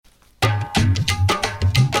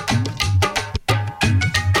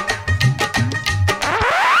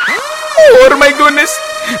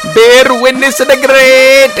Bear witness to the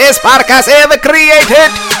greatest podcast ever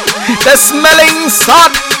created. The Smelling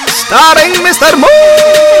Salt, starring Mr. Moonshine.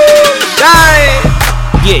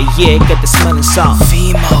 Yeah, get the smelling salt.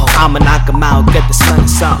 Teofimo, I'ma knock him out, get the smelling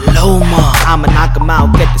salt. Loma, I'ma knock him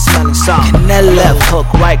out, get the smelling salt. Canelo, Left hook,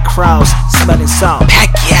 right cross, smelling salt.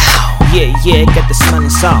 Pacquiao, Yeah, get the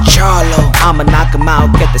smelling salt. Charlo, I'ma knock him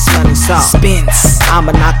out, get the smelling salt. Spence,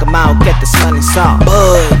 I'ma knock him out, get the smelling salt.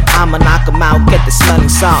 Bud, I'ma knock him out, get the smelling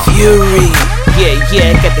salt. Fury,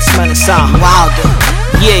 Yeah, get the smelling salt. Wilder,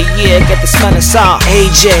 Yeah, get the smelling salt.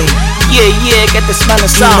 AJ, Yeah, get the smelling you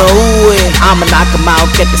salt. know who it, I'ma knock him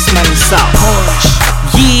out, get the smelling salt. Punch,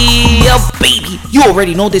 Yeah, baby. You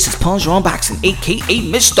already know this is Punch Unboxing, aka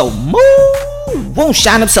Mr.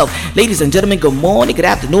 Moonshine himself. Ladies and gentlemen, good morning, good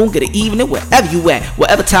afternoon, good evening, wherever you at,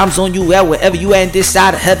 whatever time zone you at, wherever you at in this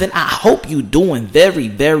side of heaven. I hope you doing very,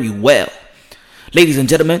 very well. Ladies and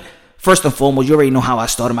gentlemen, first and foremost, you already know how I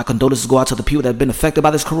started. My condolences go out to the people that have been affected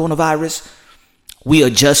by this coronavirus. We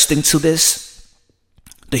adjusting to this.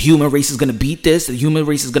 The human race is going to beat this. The human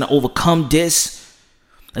race is going to overcome this.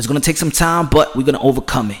 It's going to take some time, but we're going to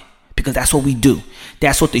overcome it. Because that's what we do.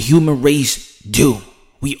 That's what the human race do.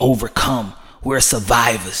 We overcome. We're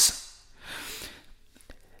survivors.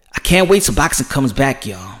 I can't wait till boxing comes back,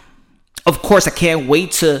 y'all. Of course, I can't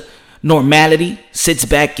wait till normality sits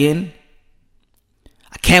back in.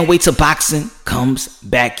 I can't wait till boxing comes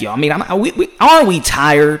back, y'all. I mean, aren't we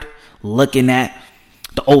tired looking at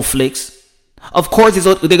the old flicks? Of course,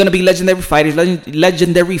 they're going to be legendary fighters,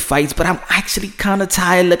 legendary fights, but I'm actually kind of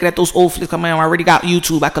tired looking at those old flicks. I mean, I already got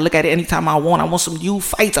YouTube. I can look at it anytime I want. I want some new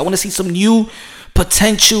fights. I want to see some new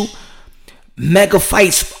potential mega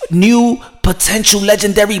fights, new potential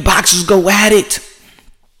legendary boxers go at it.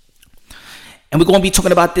 And we're going to be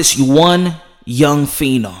talking about this one young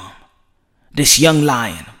phenom, this young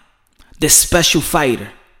lion, this special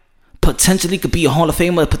fighter. Potentially could be a Hall of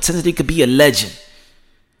Famer, potentially could be a legend.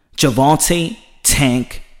 Gervonta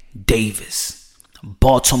Tank Davis,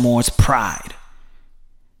 Baltimore's pride,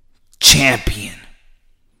 champion.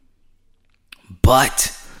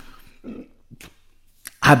 But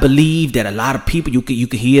I believe that a lot of people, you can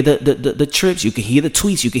hear the trips, you can hear the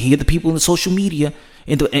tweets, you can hear the people in the social media,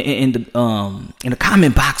 in the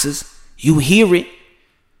comment boxes. You hear it.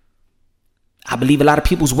 I believe a lot of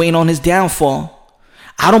people's waiting on his downfall.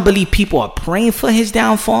 I don't believe people are praying for his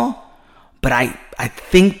downfall, but I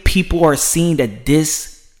think people are seeing that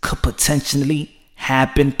this could potentially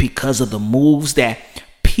happen because of the moves that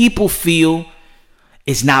people feel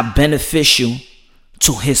is not beneficial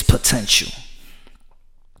to his potential.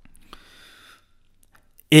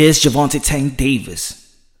 Is Gervonta Tank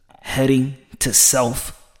Davis heading to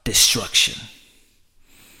self-destruction?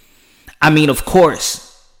 I mean, of course,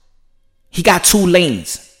 he got two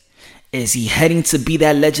lanes. Is he heading to be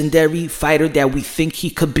that legendary fighter that we think he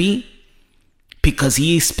could be? Because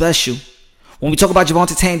he is special. When we talk about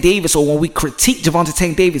Gervonta Tank Davis, or when we critique Gervonta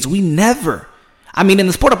Tank Davis, we never, in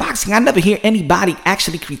the sport of boxing, I never hear anybody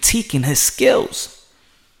actually critiquing his skills.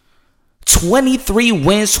 23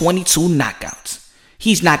 wins, 22 knockouts.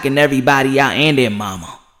 He's knocking everybody out and their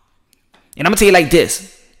mama. And I'm going to tell you like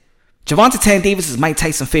this. Gervonta Tank Davis is Mike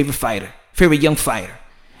Tyson's favorite young fighter.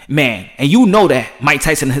 Man, and you know that Mike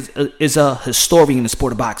Tyson is a historian in the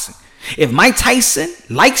sport of boxing. If Mike Tyson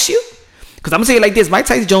likes you, because I'm going to say it like this, Mike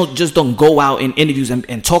Tyson just don't go out in interviews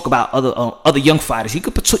and talk about other young fighters. He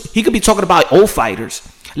could be talking about old fighters,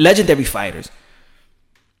 legendary fighters.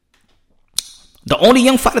 The only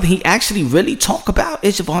young fighter that he actually really talk about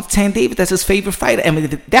is Gervonta Tank Davis. That's his favorite fighter. I mean,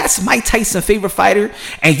 if that's Mike Tyson's favorite fighter,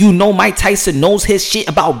 and you know Mike Tyson knows his shit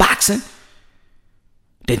about boxing,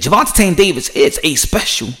 then Gervonta Tank Davis is a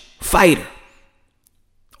special fighter,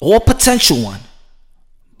 or a potential one.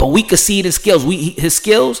 But we could see his skills. His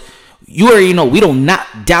skills, you already know, we do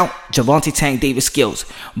not doubt Gervonta Tank Davis'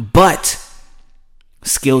 skills. But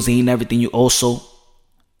skills ain't everything. You also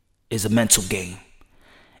is a mental game.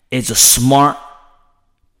 It's a smart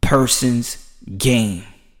person's game.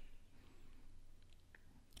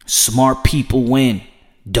 Smart people win.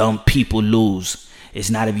 Dumb people lose. It's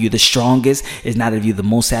not if you're the strongest. It's not if you're the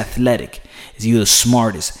most athletic. It's you're the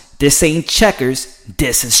smartest. This ain't checkers.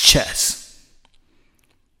 This is chess.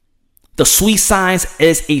 The sweet science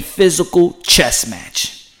is a physical chess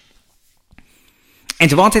match.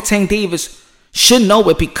 And Gervonta Tank Davis should know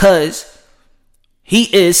it because he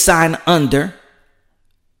is signed under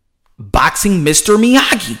Boxing Mr.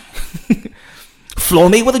 Miyagi.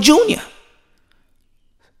 Floyd Mayweather Jr.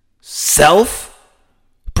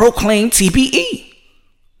 Self-proclaimed TBE.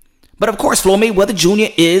 But of course, Floyd Mayweather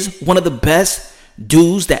Jr. is one of the best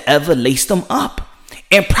dudes that ever laced him up.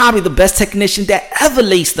 and probably the best technician that ever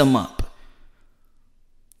laced them up.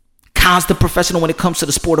 Constant professional when it comes to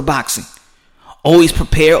the sport of boxing. Always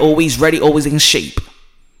prepared, always ready, always in shape.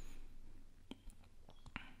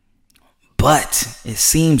 But it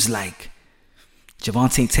seems like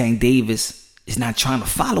Gervonta Tank Davis is not trying to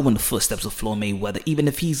follow in the footsteps of Floyd Mayweather, even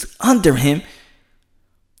if he's under him.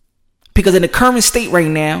 Because in the current state right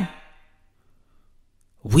now,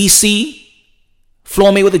 we see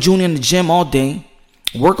Floyd Mayweather Jr. in the gym all day,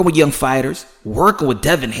 working with young fighters, working with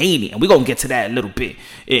Devin Haney. And we're going to get to that a little bit,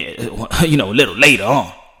 a little later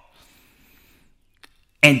on.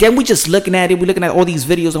 And then we just looking at it. We're looking at all these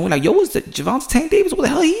videos and we're like, yo, is that Gervonta Tank Davis? Where the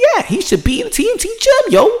hell he at? He should be in the TNT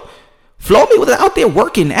gym, yo. Floyd Mayweather out there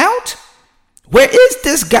working out. Where is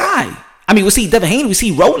this guy? I mean, we see Devin Haney, we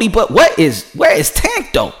see Rolly, but where is Tank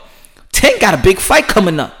though? Tank got a big fight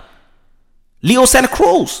coming up. Leo Santa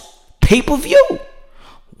Cruz, pay-per-view.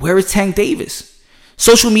 Where is Tank Davis?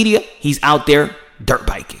 Social media, he's out there dirt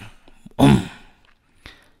biking.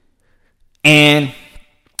 And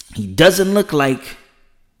he doesn't look like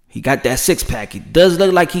he got that six pack. He does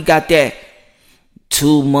look like he got that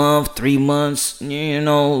 2 month, 3 months,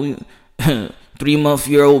 3 month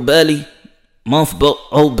year old belly,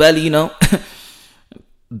 old belly,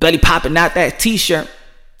 belly popping out that t-shirt.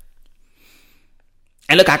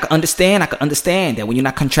 And look, I can understand that when you're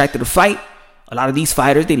not contracted to fight, a lot of these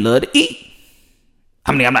fighters, they love to eat.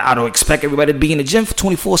 I mean, I don't expect everybody to be in the gym for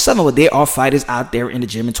 24/7, but there are fighters out there in the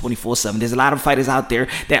gym in 24/7. There's a lot of fighters out there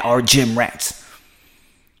that are gym rats.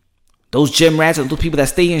 Those gym rats are those people that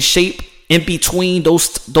stay in shape in between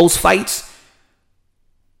those fights.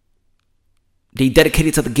 They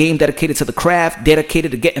dedicated to the game, dedicated to the craft,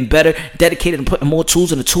 dedicated to getting better, dedicated to putting more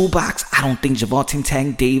tools in the toolbox. I don't think Gervonta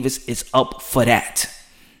Tank Davis is up for that.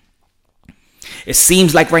 It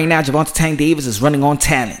seems like right now Gervonta Tank Davis is running on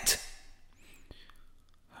talent,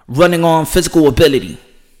 running on physical ability,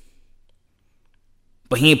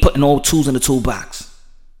 but he ain't putting all tools in the toolbox.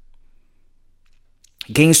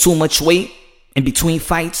 Gains too much weight in between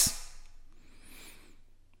fights.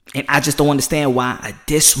 And I just don't understand why at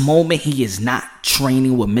this moment he is not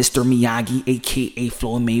training with Mr. Miyagi, aka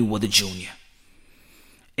Floyd Mayweather Jr.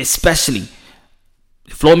 Especially,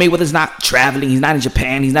 Floyd Mayweather's not traveling, he's not in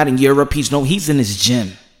Japan, he's not in Europe, he's in his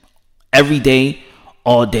gym every day,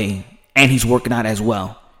 all day, and he's working out as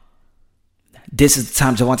well. This is the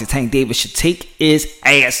time Gervonta Tank Davis should take his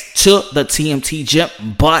ass to the TMT gym.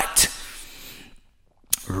 But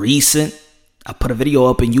I put a video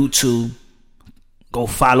up on YouTube. Go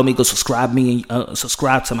follow me, go subscribe me, and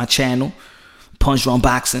subscribe to my channel, Punch Drunk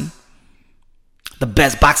Boxing, the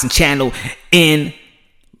best boxing channel in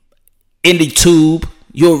the tube.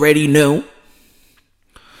 You already know.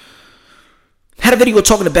 Had a video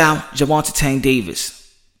talking about Gervonta Tank Davis,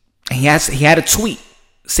 and he had a tweet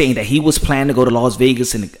saying that he was planning to go to Las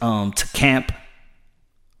Vegas and to camp,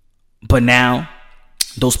 but now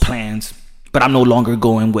those plans. But I'm no longer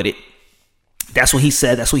going with it. That's what he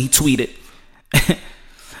said. That's what he tweeted.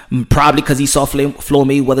 Probably because he saw Floyd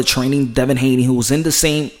Mayweather training Devin Haney, who was in the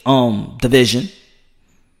same division.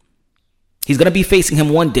 He's going to be facing him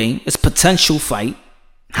one day. It's a potential fight.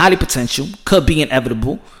 Highly potential. Could be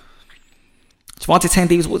inevitable. Gervonta Tank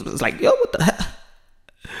Davis was like, yo, what the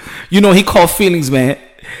hell? He caught feelings, man.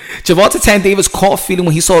 Gervonta Tank Davis caught feeling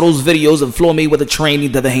when he saw those videos of Floyd Mayweather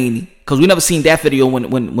training Devin Haney. Because we never seen that video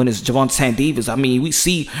when it's Gervonta Tank Davis. I mean, we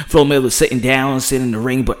see Floyd Mayweather sitting down, sitting in the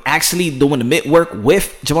ring, but actually doing the mitt work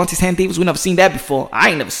with Gervonta Tank Davis, we never seen that before. I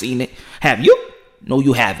ain't never seen it. Have you? No,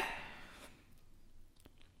 you haven't.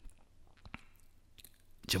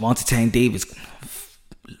 Gervonta Tank Davis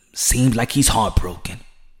seems like he's heartbroken.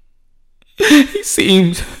 He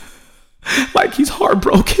seems like he's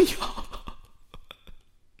heartbroken, y'all.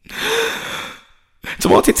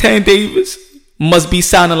 Gervonta Tank Davis must be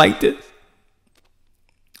sounding like this.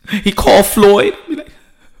 He called Floyd. Be like,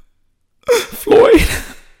 Floyd,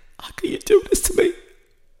 how can you do this to me?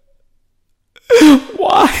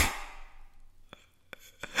 Why?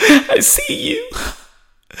 I see you.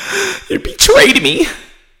 You betrayed me.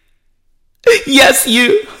 Yes,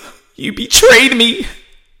 you betrayed me.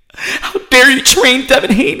 How dare you train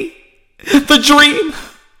Devin Haney? The dream.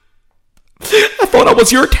 I thought I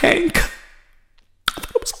was your tank. I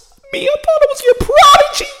thought it was me. I thought I was your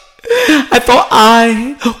prodigy. I thought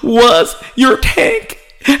I was your tank.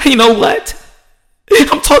 You know what?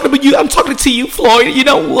 I'm talking about you. I'm talking to you, Floyd. You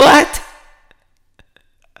know what?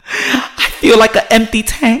 I feel like an empty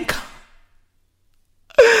tank.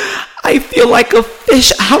 I feel like a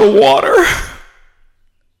fish out of water.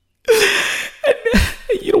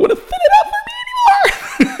 And you don't want to fill it up for me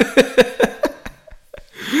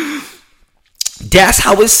anymore. That's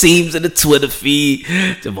how it seems in the Twitter feed.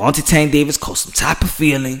 Gervonta Tank Davis caused some type of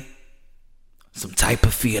feeling.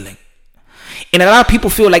 And a lot of people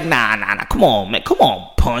feel like, nah, come on, man. Come on,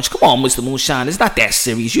 Punch. Come on, Mr. Moonshine. It's not that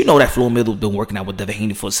serious. You know that Floyd Mayweather been working out with Devin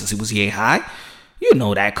Haney since he was yay high. You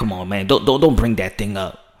know that. Come on, man. Don't bring that thing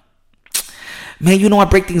up. Man, you know I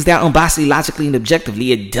break things down unbiasedly, logically, and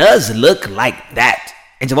objectively. It does look like that.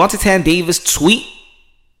 And Gervonta Tank Davis' tweet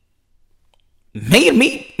made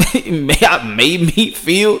me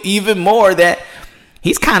feel even more that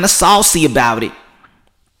he's kind of saucy about it.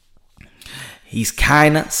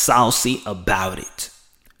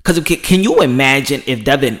 Because can you imagine if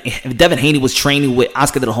Devin Haney was training with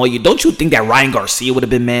Oscar De La Hoya? Don't you think that Ryan Garcia would have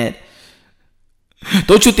been mad?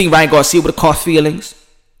 Don't you think Ryan Garcia would have caught feelings?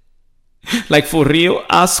 Like, for real,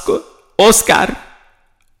 Oscar,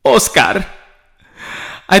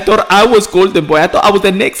 I thought I was Golden Boy. I thought I was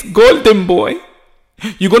the next Golden Boy.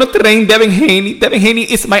 You're going to train Devin Haney. Devin Haney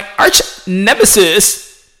is my arch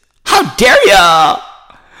nemesis. How dare ya?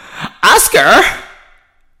 Oscar.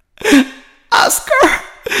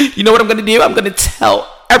 You know what I'm going to do? I'm going to tell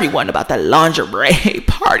everyone about the lingerie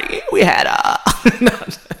party we had.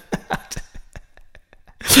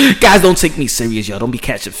 Guys, don't take me serious, y'all. Don't be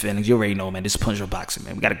catching feelings. You already know, man. This is Punch Boxing,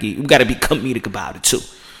 man. We gotta be comedic about it too.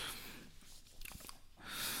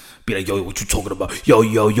 Be like, yo, what you talking about?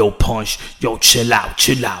 Yo, Punch. Yo, chill out.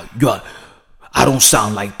 Yo, I don't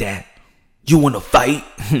sound like that. You wanna fight?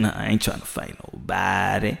 Nah, I ain't trying to fight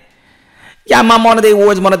nobody. Y'all, my modern day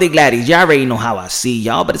awards, modern day gladiators. Y'all already know how I see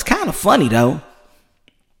y'all, but it's kind of funny though.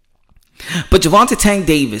 But Gervonta Tank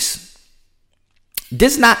Davis,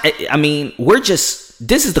 this is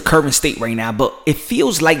the current state right now, but it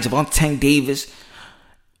feels like Gervonta Tank Davis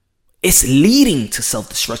is leading to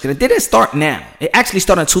self-destruction. It didn't start now. It actually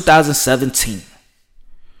started in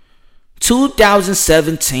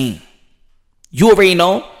 2017. You already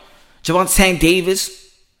know Gervonta Tank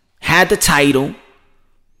Davis had the title,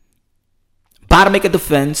 about to make a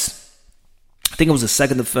defense. I think it was the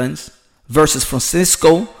second defense versus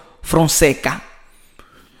Francisco Fonseca.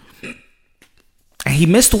 And he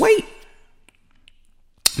missed weight.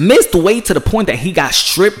 Missed weight to the point that he got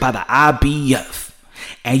stripped by the IBF.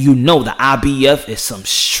 And you know the IBF is some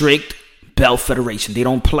strict belt federation. They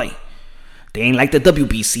don't play. They ain't like the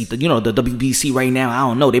WBC. The WBC right now, I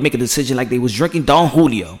don't know. They make a decision like they was drinking Don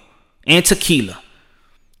Julio and tequila.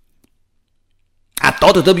 I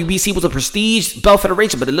thought the WBC was a prestige belt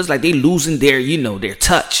federation, but it looks like they losing their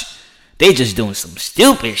touch. They just doing some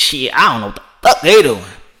stupid shit. I don't know what the fuck they doing.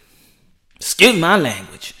 Excuse my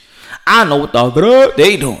language. I don't know what the fuck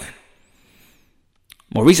they doing.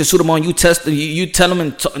 Mauricio Sudamon, you tell him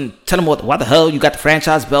and tell him why the hell you got the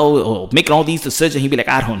franchise belt or making all these decisions. He'd be like,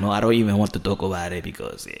 I don't know. I don't even want to talk about it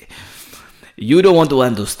because you don't want to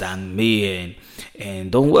understand me.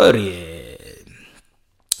 And don't worry.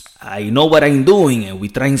 I know what I'm doing and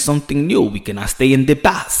we're trying something new. We cannot stay in the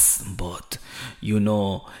past. But,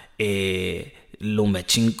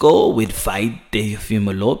 Lomachenko will fight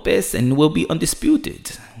Teofimo Lopez and will be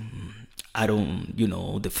undisputed.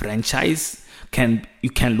 The franchise you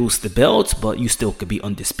can lose the belts, but you still could be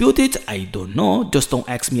undisputed. I don't know. Just don't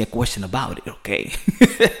ask me a question about it, okay?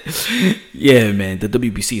 Yeah, man, the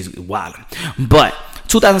WBC is wild. But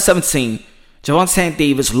 2017, Gervonta Tank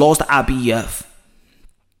Davis lost the IBF,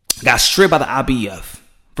 got stripped by the IBF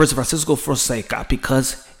versus Francisco Fonseca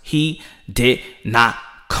because he did not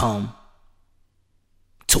come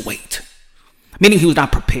to weight. Meaning he was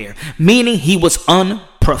not prepared. Meaning he was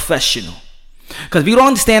unprofessional. Because if you don't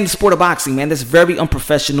understand the sport of boxing, man, that's very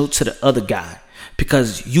unprofessional to the other guy.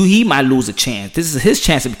 Because he might lose a chance. This is his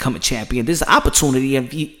chance to become a champion. This is an opportunity.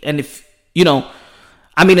 In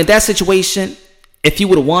that situation, if he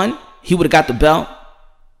would have won, he would have got the belt.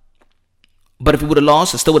 But if he would have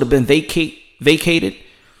lost, it still would have been vacated.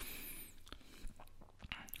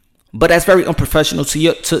 But that's very unprofessional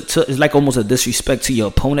it's like almost a disrespect to your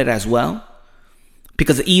opponent as well.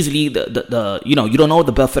 Because easily you don't know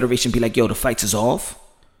the belt federation be like, yo, the fight is off.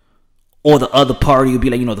 Or the other party will be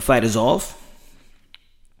like, the fight is off.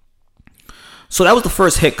 So that was the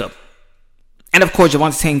first hiccup. And of course,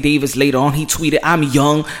 Gervonta Tank Davis later on, he tweeted, I'm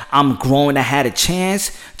young, I'm growing, I had a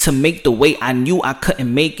chance to make the weight. I knew I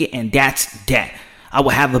couldn't make it, and that's that. I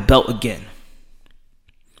will have a belt again.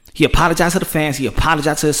 He apologized to the fans, he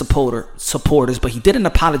apologized to his supporters, but he didn't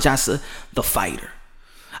apologize to the fighter.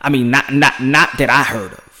 Not that I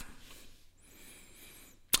heard of.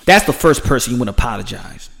 That's the first person you want to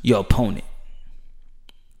apologize, your opponent.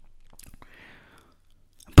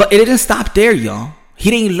 But it didn't stop there, y'all. He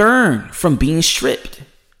didn't learn from being stripped.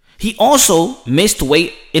 He also missed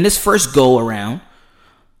weight in his first go around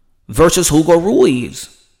versus Hugo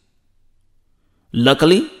Ruiz.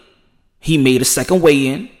 Luckily, he made a second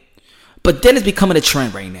weigh-in. But then it's becoming a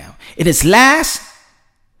trend right now. In his last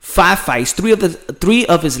 5 fights, three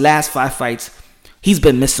of his last 5 fights, he's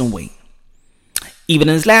been missing weight. Even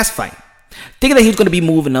in his last fight, thinking that he was going to be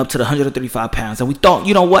moving up to the 135 pounds, and we thought,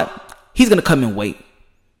 you know what, he's going to come in weight.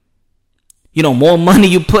 You know, more money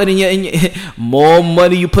you put in your more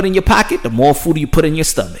money you put in your pocket, the more food you put in your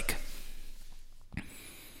stomach.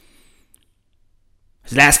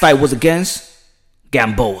 His last fight was against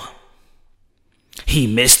Gamboa. He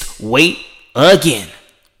missed weight again.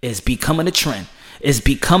 It's becoming a trend. It's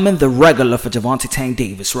becoming the regular for Gervonta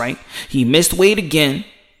Davis, right? He missed weight again.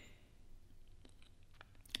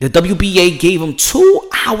 The WBA gave him 2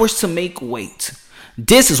 hours to make weight.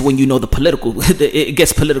 This is when you know it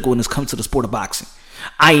gets political when it comes to the sport of boxing.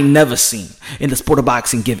 I ain't never seen in the sport of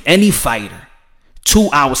boxing give any fighter 2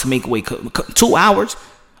 hours to make weight. 2 hours?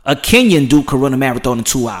 A Kenyan dude could run a marathon in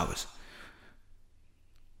 2 hours.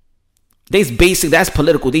 That's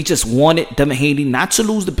political. They just wanted them and Haiti not to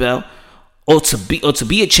lose the belt or to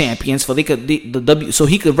be a champion so he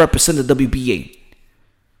could represent the WBA.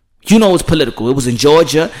 You know it's political. It was in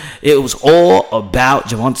Georgia. It was all about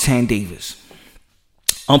Gervonta Davis.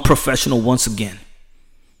 Unprofessional once again.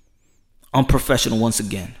 Unprofessional once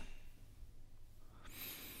again.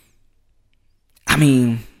 I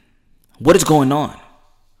mean, what is going on?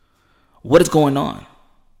 What is going on?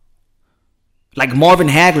 Like Marvin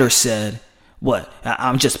Hagler said,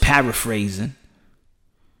 I'm just paraphrasing.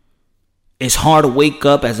 It's hard to wake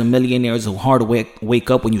up as a millionaire. It's hard to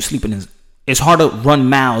wake up when you're sleeping. It's hard to run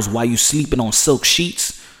miles while you're sleeping on silk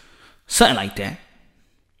sheets. Something like that.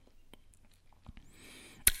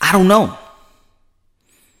 I don't know.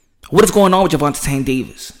 What is going on with Gervonta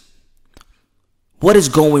Davis? What is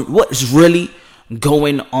really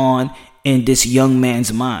going on in this young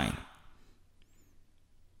man's mind?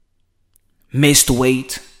 Missed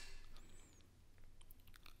weight,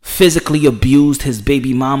 physically abused his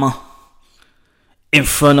baby mama in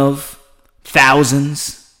front of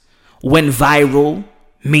thousands, went viral,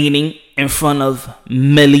 meaning in front of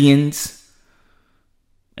millions.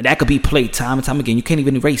 And that could be played time and time again. You can't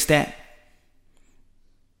even erase that.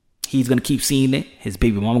 He's going to keep seeing it. His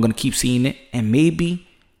baby mama going to keep seeing it. And maybe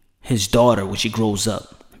his daughter when she grows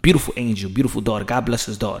up. Beautiful angel, beautiful daughter. God bless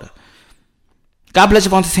his daughter. God bless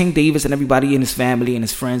Gervonta Davis and everybody in his family and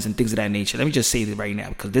his friends and things of that nature. Let me just say this right now,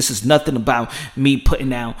 because this is nothing about me putting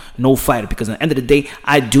down no fighter. Because at the end of the day,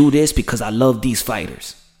 I do this because I love these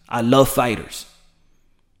fighters. I love fighters.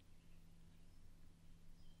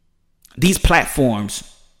 These platforms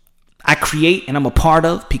I create and I'm a part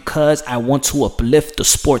of because I want to uplift the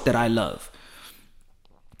sport that I love.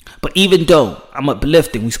 But even though I'm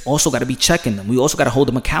uplifting, we also got to be checking them. We also got to hold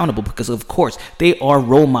them accountable because, of course, they are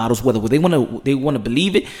role models. Whether they want to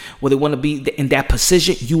believe it, whether they want to be in that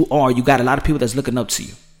position, you got a lot of people that's looking up to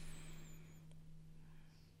you.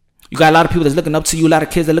 You got a lot of people that's looking up to you. A lot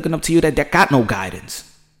of kids that are looking up to you that got no guidance.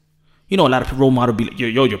 You know, a lot of role models be like,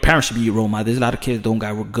 your parents should be your role model. There's a lot of kids that don't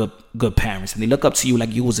got good parents, and they look up to you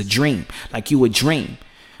like you was a dream, like you a dream,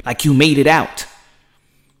 like you made it out.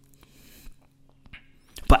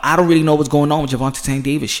 But I don't really know what's going on with Gervonta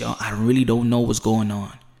Davis, y'all. I really don't know what's going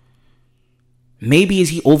on. Maybe is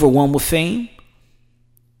he overwhelmed with fame?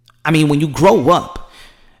 I mean, when you grow up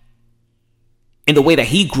in the way that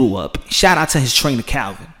he grew up, shout out to his trainer,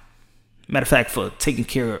 Calvin. Matter of fact, for taking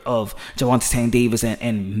care of Gervonta Davis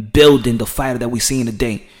and building the fighter that we see in the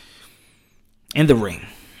day in the ring.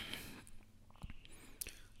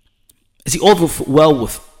 Is he overwhelmed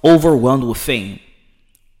with fame?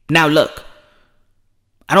 Now, look.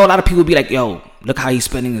 I know a lot of people be like, yo, look how he's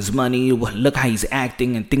spending his money. Look how he's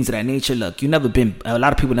acting and things of that nature. Look, a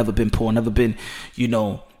lot of people never been poor, never been,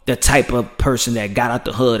 the type of person that got out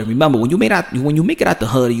the hood. And remember, when you make it out the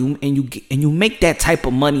hood and you make that type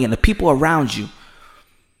of money and the people around you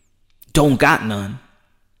don't got none,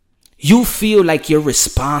 you feel like you're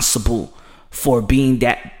responsible for being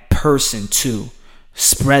that person to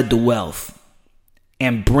spread the wealth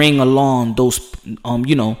and bring along those,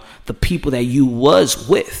 the people that you was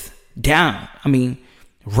with down. I mean,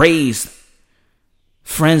 raised,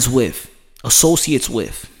 friends with, associates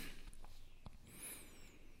with.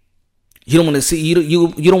 You don't want to see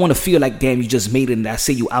you don't want to feel like, damn, you just made it and I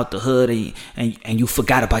see you out the hood and you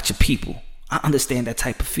forgot about your people. I understand that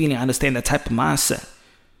type of feeling. I understand that type of mindset.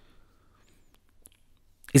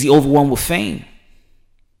 Is he overwhelmed with fame?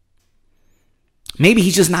 Maybe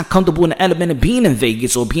he's just not comfortable in the element of being in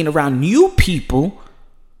Vegas or being around new people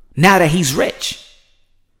now that he's rich.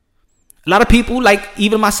 A lot of people, like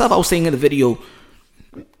even myself, I was saying in the video,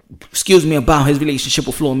 about his relationship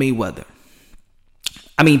with Floyd Mayweather.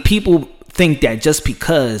 I mean, people think that just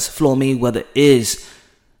because Floyd Mayweather is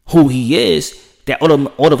who he is, that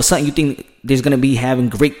all of a sudden you think there's going to be having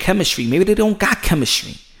great chemistry. Maybe they don't got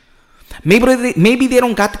chemistry. Maybe they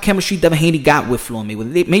don't got the chemistry Devin Haney got with Floyd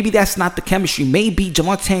Mayweather. Maybe that's not the chemistry. Maybe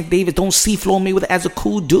Gervonta Davis don't see Floyd Mayweather as a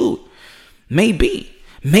cool dude. Maybe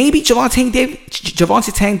Gervonta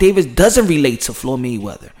Davis doesn't relate to Floyd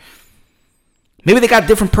Mayweather. Maybe they got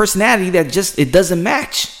different personality that just it doesn't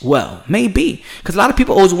match well. Maybe because a lot of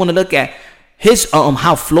people always want to look at his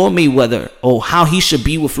how Floyd Mayweather or how he should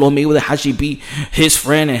be with Floyd Mayweather, how she be his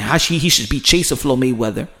friend, and how he should be chasing Floyd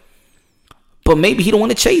Mayweather. But maybe he don't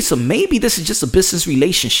want to chase him. Maybe this is just a business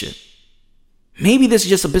relationship.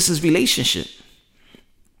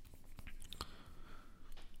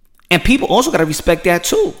 And people also got to respect that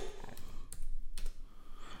too.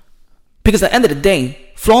 Because at the end of the day,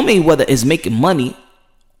 Floyd Mayweather is making money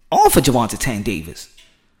off of Gervonta Davis.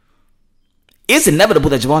 It's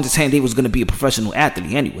inevitable that Gervonta Davis was going to be a professional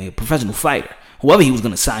athlete anyway, a professional fighter. Whoever he was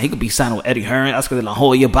going to sign, he could be signed with Eddie Hearn, Oscar De La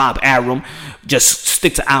Hoya, Bob Arum, just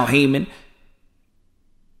stick to Al Heyman.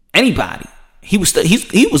 Anybody. He was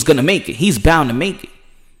going to make it. He's bound to make it.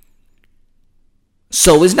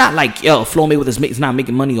 So it's not like, Floyd Mayweather is not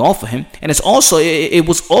making money off of him. And it's also, it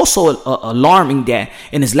was also alarming that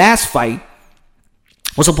in his last fight,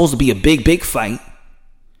 was supposed to be a big fight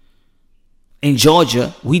in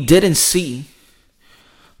Georgia, we didn't see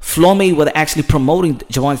Floyd Mayweather actually promoting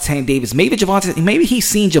Gervonta Davis. Maybe he's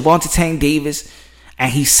seen Gervonta Davis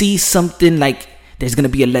and he sees something like there's going to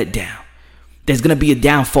be a letdown. There's going to be a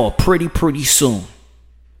downfall pretty soon.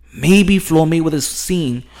 Maybe Floyd Mayweather's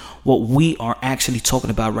seeing what we are actually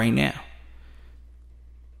talking about right now.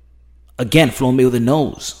 Again, Floyd Mayweather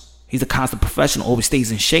knows. He's a constant professional, always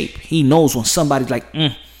stays in shape. He knows when somebody's like,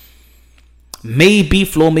 Maybe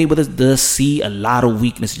Floyd Mayweather does see a lot of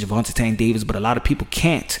weakness in Gervonta Davis, but a lot of people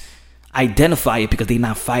can't identify it because they're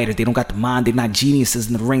not fighters. They don't got the mind. They're not geniuses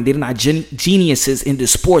in the ring. They're not geniuses in the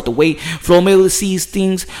sport. The way Floyd Mayweather sees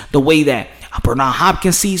things, the way that Bernard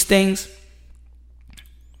Hopkins sees things,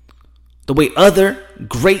 the way other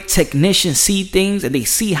great technicians see things, and they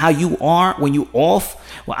see how you are when you off.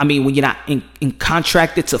 Well, I mean, when you're not in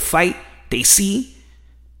contracted to fight, they see.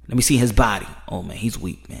 Let me see his body. Oh man, he's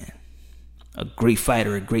weak, man. A great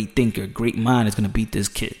fighter, a great thinker, a great mind is gonna beat this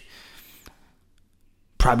kid.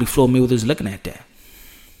 Probably Floyd Mayweather's looking at that.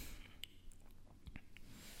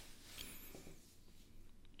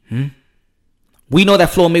 We know that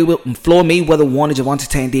Floyd Mayweather wanted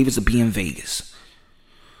Gervonta Davis to be in Vegas.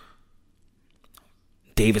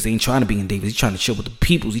 Davis ain't trying to be in Vegas. He's trying to chill with the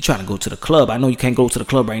peoples. He's trying to go to the club. I know you can't go to the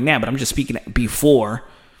club right now, but I'm just speaking before,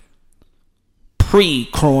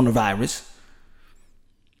 pre-coronavirus.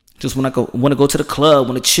 Just want to go to the club,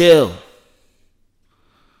 want to chill.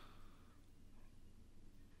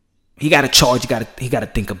 He got a charge. He got to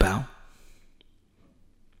think about.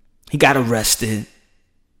 He got arrested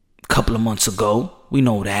a couple of months ago. We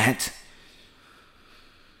know that.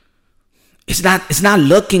 It's not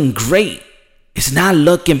looking great. It's not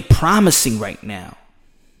looking promising right now.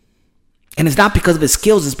 And it's not because of his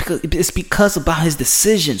skills. It's because about his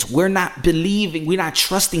decisions. We're not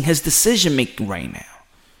trusting his decision making right now.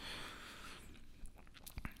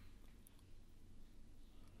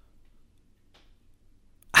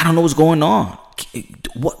 I don't know what's going on.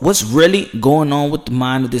 What's really going on with the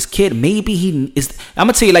mind of this kid? Maybe he is. I'm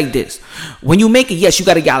gonna tell you like this: when you make a yes, you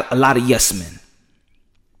gotta get a lot of yes men.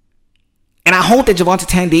 And I hope that Gervonta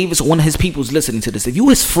Davis or one of his people is listening to this. If you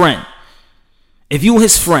his friend,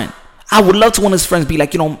 I would love to one of his friends be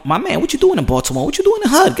like, my man, what you doing in Baltimore? What you doing in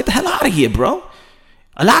HUD? Get the hell out of here, bro.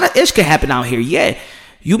 A lot of ish can happen out here. Yeah,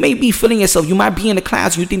 you may be feeling yourself. You might be in the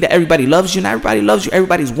clouds. You think that everybody loves you. Not everybody loves you.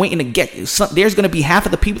 Everybody's waiting to get you. There's going to be half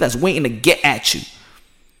of the people that's waiting to get at you.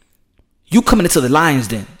 You coming into the Lions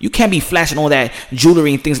Den. You can't be flashing all that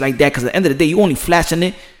jewelry and things like that, because at the end of the day, you only flashing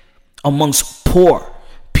it amongst poor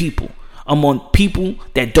people. Among people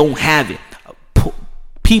that don't have it.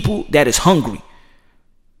 People that is hungry.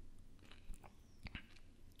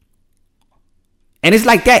 And it's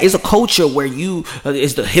like that. It's a culture where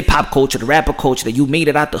it's the hip hop culture, the rapper culture, that you made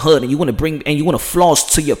it out the hood and you want to bring and you want to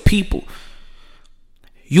floss to your people.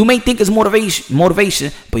 You may think it's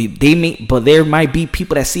motivation, but there might be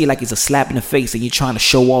people that see it like it's a slap in the face and you're trying to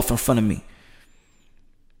show off in front of me.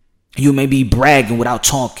 You may be bragging without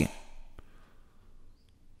talking.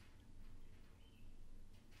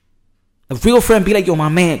 A real friend be like, yo, my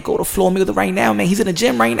man, go to Floyd Mayweather right now, man. He's in the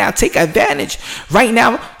gym right now. Take advantage. Right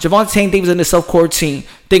now, Gervonta Davis in the self-quarantine.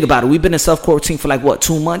 Think about it. We've been in self-quarantine for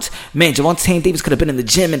 2 months? Man, Gervonta Davis could have been in the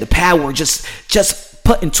gym in the power, just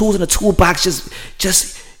putting tools in the toolbox,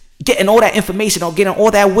 just getting all that information or getting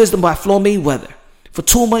all that wisdom by Floyd Mayweather for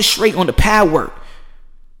 2 months straight on the pad work.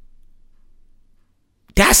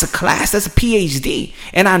 That's a class. That's a PhD.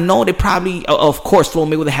 And I know they probably, of course, Floyd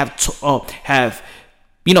Mayweather have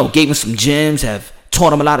gave him some gems, have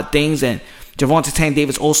taught him a lot of things. And Gervonta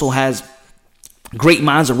Davis also has great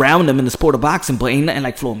minds around him in the sport of boxing, but ain't nothing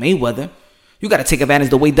like Floyd Mayweather. You got to take advantage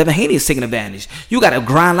the way Devin Haney is taking advantage. You got to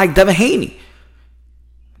grind like Devin Haney.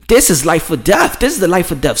 This is life or death. This is the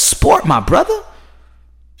life or death sport, my brother.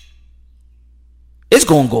 It's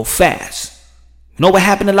going to go fast. You know what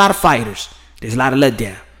happened to a lot of fighters? There's a lot of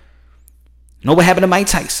letdown. You know what happened to Mike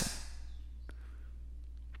Tyson?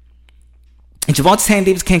 And Gervonta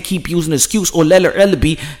Davis can't keep using the excuse, or Leonard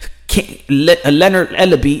Ellaby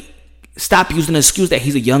stop using the excuse that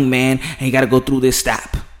he's a young man and he got to go through this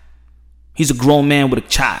step. He's a grown man with a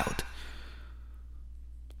child.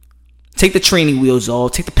 Take the training wheels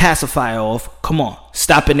off. Take the pacifier off. Come on.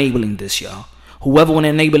 Stop enabling this, y'all. Whoever want to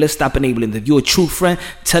enable it, stop enabling it. If you're a true friend,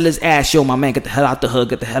 tell his ass, yo, my man, get the hell out the hood,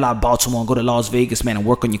 get the hell out of Baltimore, and go to Las Vegas, man, and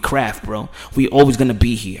work on your craft, bro. We always going to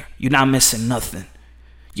be here. You're not missing nothing.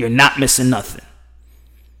 You're not missing nothing.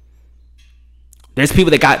 There's people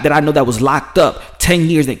that I know that was locked up 10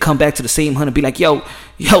 years. They come back to the same hunt and be like, yo,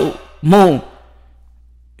 Moon,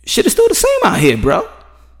 shit is still the same out here, bro.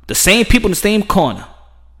 The same people in the same corner.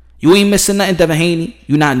 You ain't missing nothing, Devin Haney.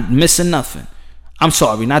 You're not missing nothing. I'm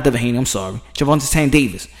sorry, not Devin Haney, I'm sorry. Gervonta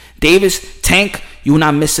Davis. Tank, you're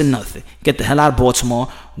not missing nothing. Get the hell out of Baltimore.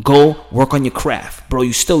 Go work on your craft. Bro,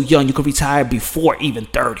 you're still young. You can retire before even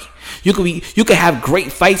 30. You can have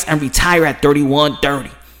great fights and retire at 31,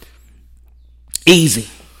 30. Easy.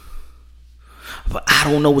 But I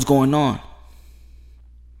don't know what's going on.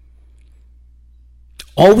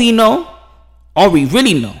 All we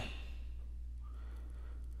really know,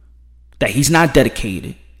 that he's not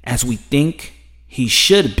dedicated as we think he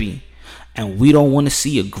should be, and we don't want to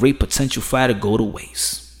see a great potential fighter go to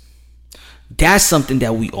waste. That's something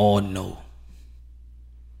that we all know.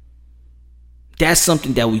 That's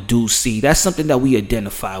something that we do see. That's something that we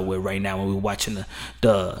identify with right now when we're watching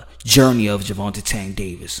the journey of Gervonta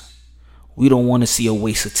Davis. We don't want to see a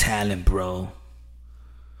waste of talent, bro.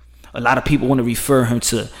 A lot of people want to refer him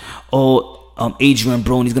to, Adrian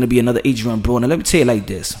Broner. He's going to be another Adrian Broner. Let me tell you like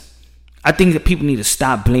this. I think that people need to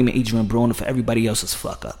stop blaming Adrian Broner for everybody else's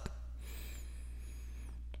fuck up.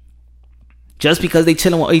 Just because they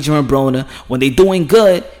chilling with Adrian Broner, when they doing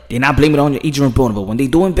good, they're not blaming it on Adrian Broner. But when they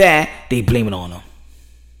doing bad, they blame it on him.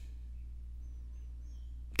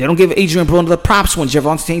 They don't give Adrian Broner the props when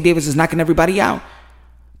Gervonta Davis is knocking everybody out.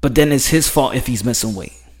 But then it's his fault if he's missing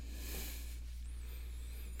weight.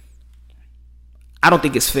 I don't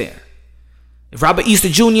think it's fair. If Robert Easter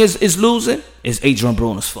Jr. is losing, it's Adrian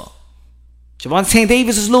Broner's fault. Gervonta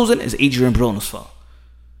Davis is losing, it's Adrian Broner's fault.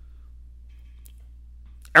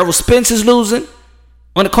 Errol Spence is losing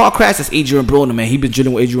on the car crash, it's Adrian Broner, man. He been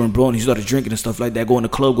dealing with Adrian Broner. He started drinking and stuff like that, going to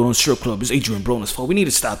club, going to strip club. It's Adrian Broner's fault. We need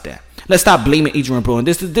to stop that. Let's stop blaming Adrian Broner.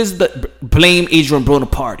 This is the blame Adrian Broner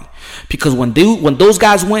party. Because when those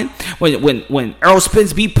guys win, when Errol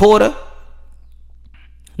Spence beat Porter,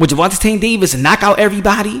 when Gervonta Davis knock out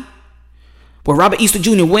everybody, when Robert Easter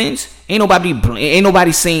Jr. wins, ain't nobody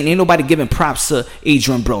giving props to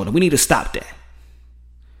Adrian Broner. We need to stop that.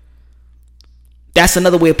 That's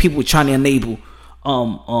another way of people trying to enable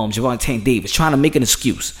Gervonta Davis, trying to make an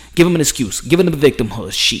excuse. Give him an excuse. Give him the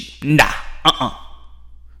victimhood shit. Nah.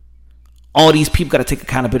 All these people got to take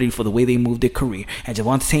accountability for the way they move their career. And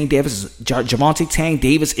Gervonta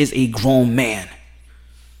Davis is a grown man.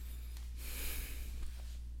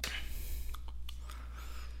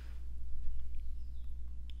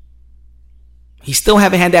 He still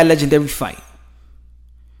haven't had that legendary fight.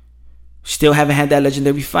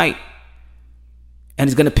 And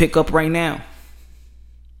it's going to pick up right now.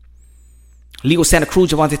 Leo Santa Cruz,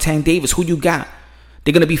 Gervonta Davis, who you got?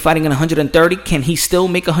 They're going to be fighting in 130. Can he still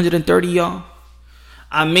make 130, y'all?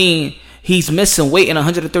 I mean, he's missing weight in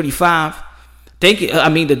 135. The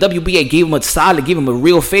WBA gave him a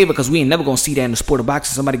real favor, because we ain't never going to see that in the sport of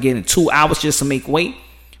boxing. Somebody getting 2 hours just to make weight.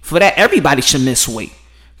 For that, everybody should miss weight.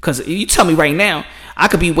 Because you tell me right now, I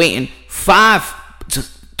could be waiting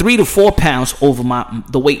 3 to 4 pounds over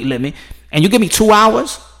the weight limit, and you give me 2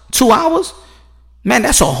 hours? 2 hours? Man,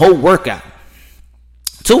 that's a whole workout.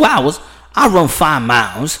 2 hours, I'll run 5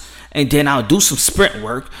 miles, and then I'll do some sprint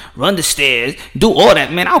work, run the stairs, do all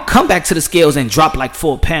that. Man, I'll come back to the scales and drop like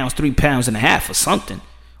 4 pounds, 3 pounds and a half or something.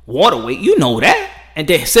 Water weight, you know that. And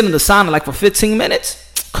then sit in the sauna like for 15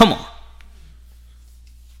 minutes? Come on.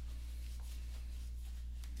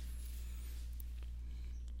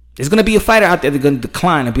 There's going to be a fighter out there that's going to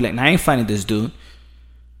decline and be like, nah, I ain't fighting this dude.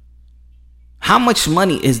 How much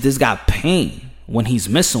money is this guy paying when he's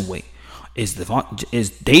missing weight? Is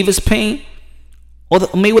Davis paying? Or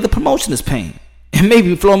Mayweather promotion is paying? And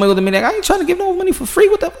maybe Floyd Mayweather be like, I ain't trying to give no money for free.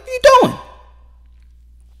 What the fuck are you doing?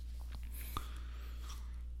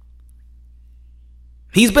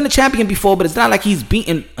 He's been a champion before, but it's not like he's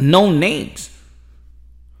beaten known names.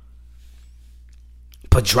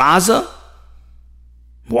 Pedraza,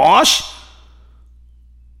 Walsh,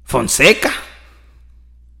 Fonseca,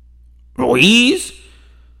 Ruiz,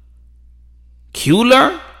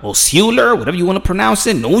 Kuehler, or Sueller, whatever you want to pronounce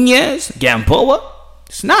it, Nunez, Gamboa.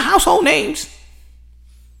 It's not household names.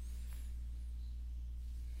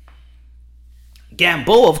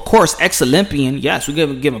 Gamboa, of course, ex-Olympian. Yes, we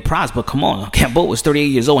give him props, but come on. Gamboa was 38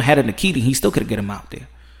 years old and had a Nikita. He still could have get him out there.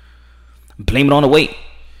 Blame it on the weight.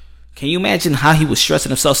 Can you imagine how he was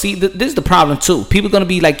stressing himself? See, this is the problem, too. People are going to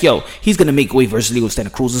be like, yo, he's going to make weight versus Leo Santa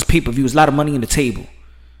Cruz. This pay-per-view is a lot of money on the table.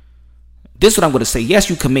 This is what I'm going to say. Yes,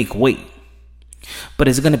 you can make weight, but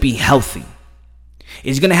it's going to be healthy.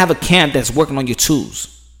 It's going to have a camp that's working on your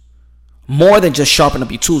tools. More than just sharpen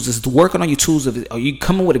up your tools. It's working on your tools. Are you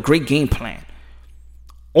coming with a great game plan?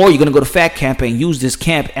 Or you're going to go to fat camp and use this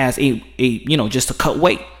camp as just to cut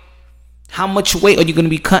weight. How much weight are you going to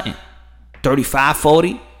be cutting? 35,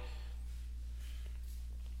 40?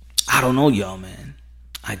 I don't know, y'all, man.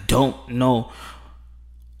 I don't know.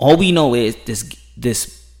 All we know is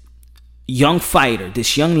this young fighter,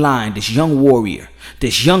 this young lion, this young warrior,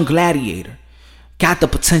 this young gladiator got the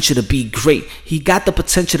potential to be great. He got the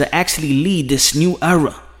potential to actually lead this new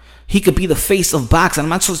era. He could be the face of boxing. I'm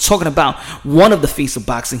not just talking about one of the face of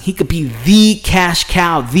boxing. He could be the cash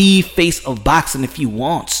cow, the face of boxing if he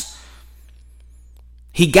wants.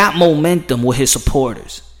 He got momentum with his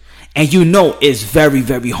supporters. And it's very,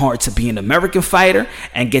 very hard to be an American fighter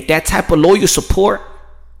and get that type of loyal support.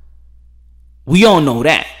 We all know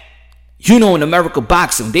that. In American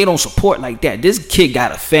boxing, they don't support like that. This kid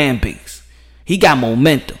got a fan base. He got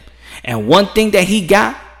momentum. And one thing that he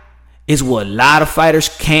got is what a lot of fighters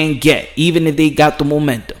can't get, even if they got the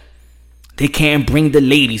momentum. They can't bring the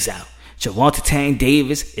ladies out. Gervonta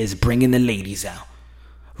Davis is bringing the ladies out.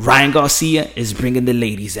 Ryan Garcia is bringing the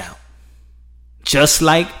ladies out. Just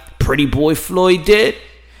like Pretty Boy Floyd did,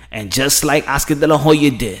 and just like Oscar De La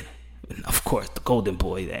Hoya did. And of course, the Golden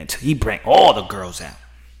Boy, he bring all the girls out.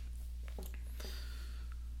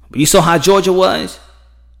 But you saw how Georgia was?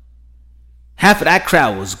 Half of that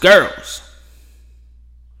crowd was girls.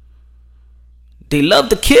 They love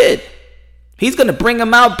the kid. He's going to bring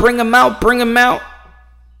him out.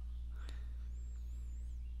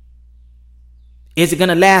 Is it going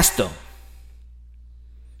to last, though?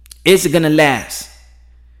 Is it going to last?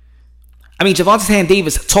 I mean, Gervonta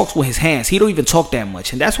Davis talks with his hands. He don't even talk that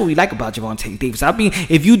much. And that's what we like about Gervonta Davis. I mean,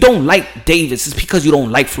 if you don't like Davis, it's because you don't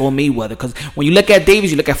like Floyd Mayweather. Because when you look at Davis,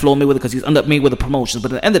 you look at Floyd Mayweather because he's under Mayweather Promotions.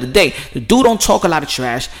 But at the end of the day, the dude don't talk a lot of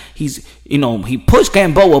trash. He pushed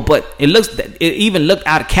Gamboa, but it even looked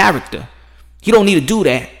out of character. He don't need to do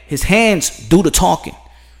that. His hands do the talking.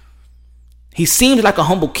 He seems like a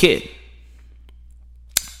humble kid.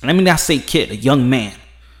 Let me not say kid, a young man.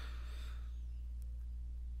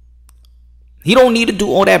 He don't need to do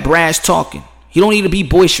all that brash talking. He don't need to be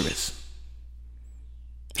boisterous.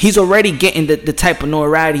 He's already getting the type of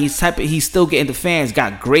notoriety. He's still getting the fans.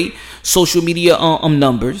 Got great social media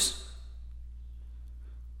numbers.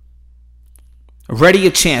 Already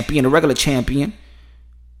a champion, a regular champion.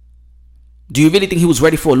 Do you really think he was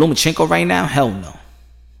ready for a Lomachenko right now? Hell no.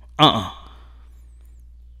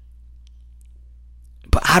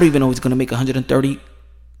 But I don't even know he's going to make 130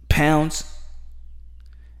 pounds.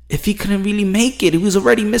 If he couldn't really make it, he was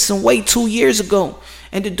already missing weight 2 years ago.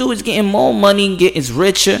 And the dude is getting more money, getting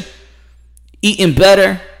richer, eating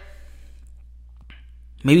better.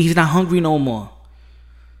 Maybe he's not hungry no more.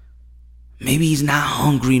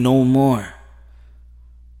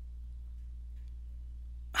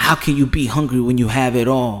 How can you be hungry when you have it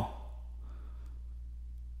all?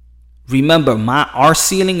 Remember, our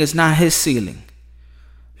ceiling is not his ceiling.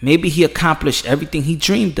 Maybe he accomplished everything he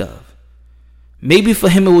dreamed of. Maybe for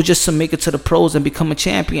him it was just to make it to the pros and become a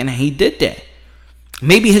champion, and he did that.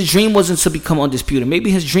 Maybe his dream wasn't to become undisputed. Maybe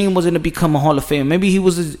his dream wasn't to become a Hall of Fame. Maybe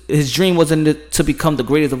his dream wasn't to become the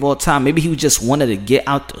greatest of all time. Maybe he just wanted to get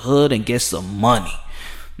out the hood and get some money.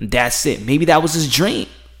 That's it. Maybe that was his dream.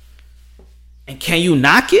 And can you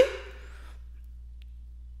knock it?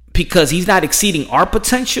 Because he's not exceeding our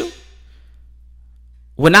potential?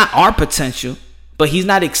 Well, not our potential, but he's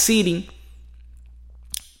not exceeding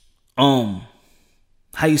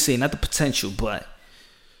how you say, not the potential, but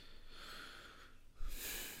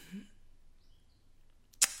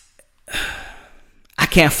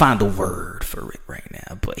can't find the word for it right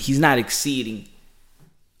now, but he's not exceeding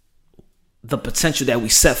the potential that we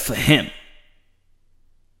set for him.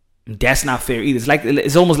 That's not fair either.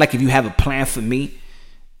 It's almost like if you have a plan for me,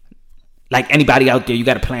 like anybody out there, you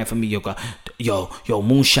got a plan for me. Yo,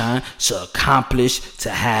 Moonshine, to accomplish to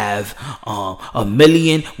have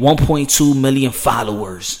 1.2 million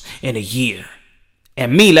followers in a year.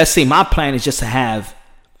 And me, let's say my plan is just to have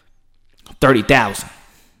 30,000,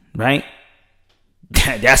 right?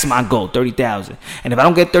 That's my goal, 30,000. And if I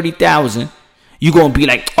don't get 30,000, you're going to be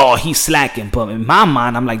like, oh, he's slacking. But in my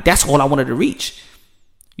mind, I'm like, that's all I wanted to reach.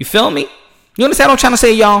 You feel me? You understand what I'm trying to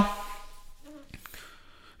say, y'all?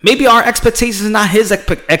 Maybe our expectations are not his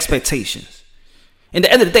expectations. In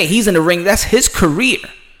the end of the day, he's in the ring. That's his career.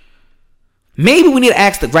 Maybe we need to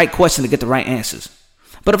ask the right question to get the right answers.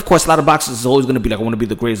 But of course, a lot of boxers is always going to be like, I want to be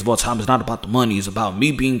the greatest of all time. It's not about the money. It's about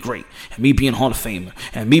me being great and me being Hall of Famer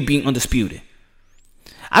and me being undisputed.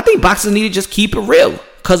 I think boxers need to just keep it real.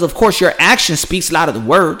 Because, of course, your action speaks louder than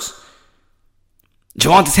words.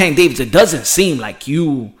 Gervonta Davis, it doesn't seem like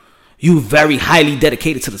you very highly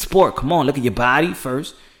dedicated to the sport. Come on, look at your body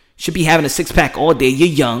first. Should be having a six-pack all day. You're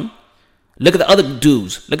young. Look at the other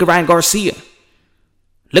dudes. Look at Ryan Garcia.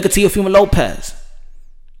 Look at Teofimo Lopez.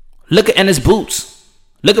 Look at Ennis Boots.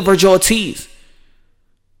 Look at Virgil Ortiz.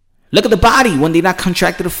 Look at the body when they're not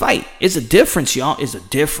contracted to fight. It's a difference, y'all. It's a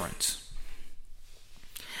difference.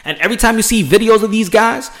 And every time you see videos of these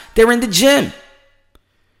guys, they're in the gym.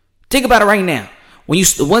 Think about it right now.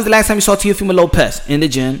 When's the last time you saw Teofimo Lopez in the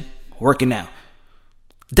gym working out?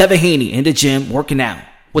 Devin Haney in the gym working out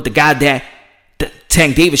with the guy that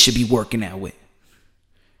Tank Davis should be working out with.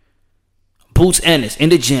 Boots Ennis in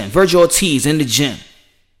the gym. Virgil Ortiz in the gym.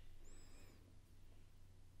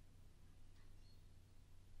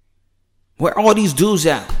 Where all these dudes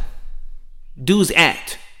at?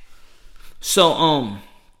 So,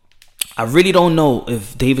 I really don't know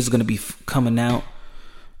if Davis is going to be coming out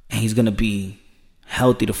and he's going to be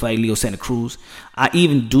healthy to fight Leo Santa Cruz. I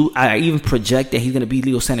even project that he's going to beat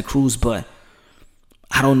Leo Santa Cruz, but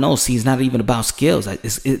I don't know. See, it's not even about skills. The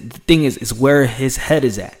thing is where his head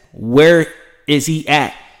is at. Where is he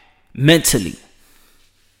at mentally?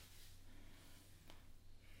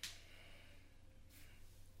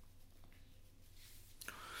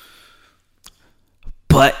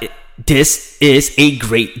 But this is a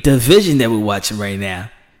great division that we're watching right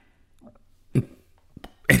now.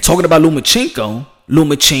 And talking about Lomachenko,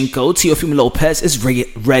 Teofimo Lopez is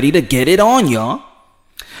ready to get it on, y'all.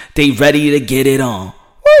 They ready to get it on.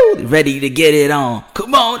 Woo, they ready to get it on.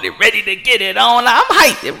 Come on, they ready to get it on. I'm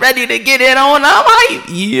hyped. They ready to get it on. I'm hyped.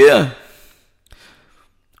 Yeah.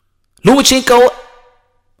 Lomachenko,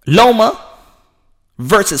 Loma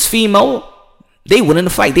versus Fimo. They winning the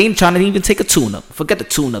fight. They ain't trying to even take a tune-up. Forget the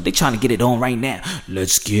tune-up. They trying to get it on right now.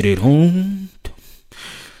 Let's get it on.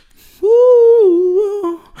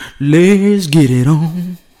 Ooh, let's get it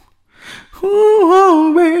on.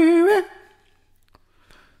 Ooh, baby.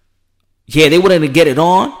 Yeah, they wanted to get it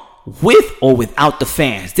on with or without the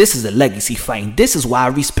fans. This is a legacy fight. This is why I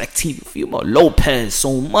respect Teofimo Lopez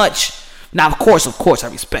so much. Now, of course, I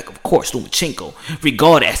respect, Lomachenko,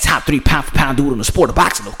 regarded as top 3 pound-for-pound dude in the sport of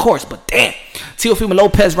boxing, of course. But damn, Teofimo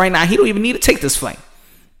Lopez right now, he don't even need to take this fight.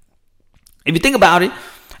 If you think about it,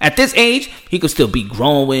 at this age, he could still be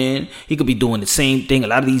growing. He could be doing the same thing a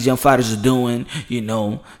lot of these young fighters are doing. You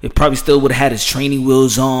know, they probably still would have had his training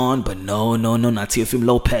wheels on. But no, not Teofimo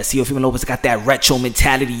Lopez. Teofimo Lopez got that retro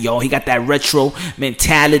mentality, y'all. He got that retro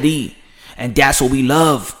mentality. And that's what we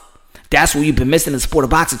love. That's what you've been missing in the sport of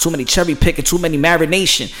boxing. Too many cherry picking, too many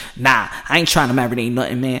marination. Nah, I ain't trying to marinate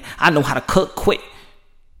nothing, man. I know how to cook quick.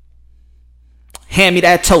 Hand me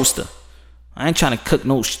that toaster. I ain't trying to cook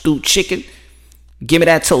no stewed chicken. Give me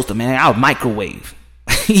that toaster, man. I'll microwave.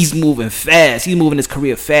 He's moving fast. He's moving his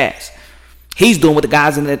career fast. He's doing what the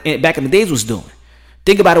guys back in the days was doing.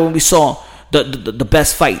 Think about it when we saw the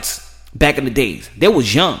best fights back in the days. They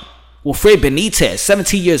was young. Wilfred Benitez,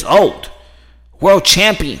 17 years old. World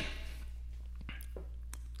champion.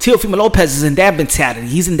 Teofimo Lopez is in that mentality.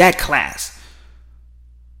 He's in that class.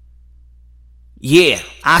 Yeah,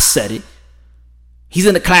 I said it. He's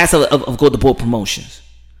in the class of Go to Board Promotions.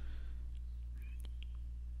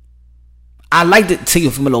 I like the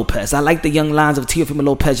Teofimo Lopez. I like the young lines of Teofimo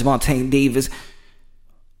Lopez, Gervonta Davis.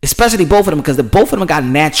 Especially both of them, because both of them got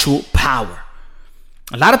natural power.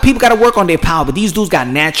 A lot of people got to work on their power, but these dudes got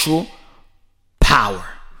natural power.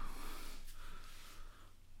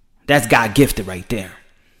 That's God gifted right there.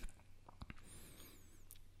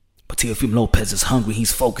 But Teofimo Lopez is hungry.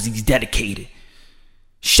 He's focused. He's dedicated.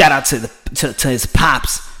 Shout out to his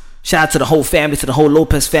pops. Shout out to the whole family, to the whole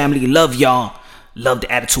Lopez family. Love y'all. Love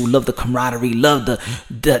the attitude, love the camaraderie, love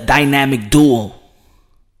the dynamic duo.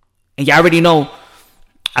 And y'all already know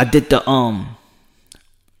I did the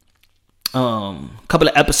couple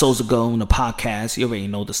of episodes ago on the podcast. You already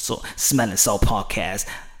know the Smelling Salt podcast.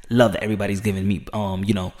 Love that everybody's giving me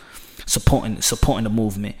supporting the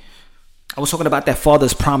movement. I was talking about that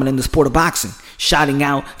father's prominent in the sport of boxing, shouting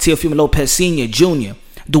out Teofimo Lopez Sr., Jr.,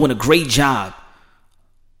 doing a great job,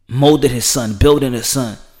 molding his son, building his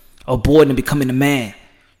son, aborting and becoming a man.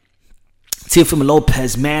 Teofimo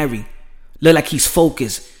Lopez married, look like he's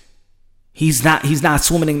focused. He's not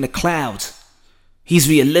swimming in the clouds. He's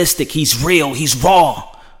realistic. He's real. He's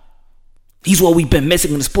raw. He's what we've been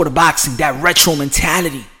missing in the sport of boxing, that retro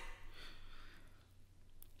mentality.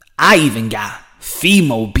 I even got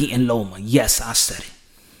Fimo beating Loma. Yes, I said it.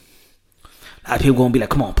 A lot of people gonna be like,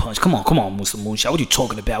 come on, Punch. Come on, Mr. Moonshot. What you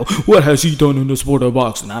talking about? What has he done in the sport of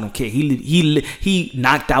boxing? I don't care. He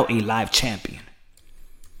knocked out a live champion.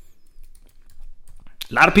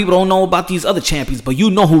 A lot of people don't know about these other champions, but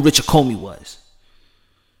you know who Richard Comey was.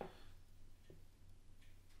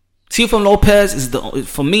 Teofimo Lopez is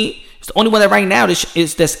for me, it's the only one that right now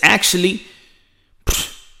that's actually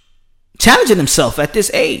challenging himself at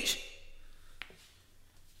this age.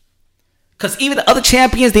 Because even the other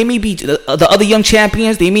champions, they may be the other young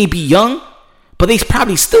champions, they may be young, but they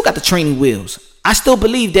probably still got the training wheels. I still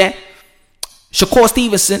believe that Shakur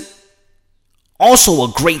Stevenson, also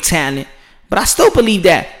a great talent, but I still believe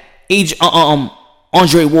that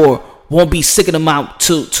Andre Ward won't be sicking them out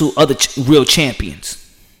to other real champions.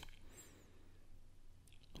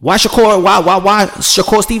 Why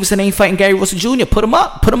Shakur Stevenson ain't fighting Gary Russell Jr.? Put him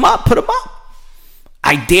up.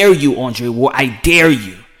 I dare you, Andre Ward. I dare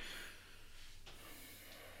you.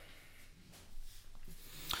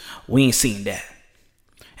 We ain't seen that.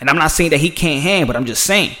 And I'm not saying that he can't hang, but I'm just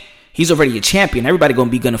saying he's already a champion. Everybody gonna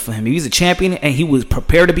be gunning for him. If he's a champion and he was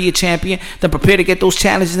prepared to be a champion, then prepare to get those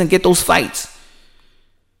challenges and get those fights.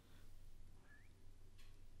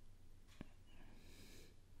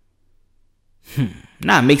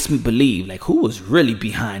 Now it makes me believe, like, who was really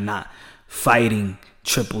behind not fighting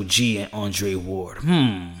Triple G and Andre Ward?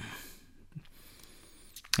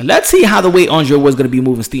 Let's see how the way Andre Ward's going to be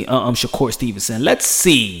moving Shakur Stevenson. Let's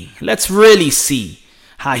see. Let's really see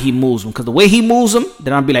how he moves him. Because the way he moves him,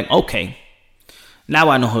 then I'll be like, okay, now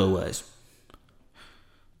I know who it was.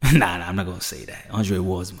 Nah, I'm not going to say that. Andre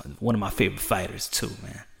Ward's one of my favorite fighters too,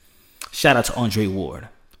 man. Shout out to Andre Ward.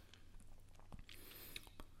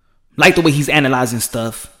 Like the way he's analyzing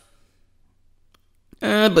stuff.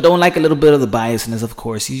 But don't like a little bit of the biasness, of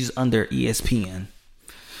course. He's under ESPN.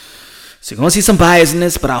 So you're going to see some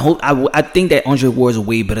biasness, but I think that Andre Ward is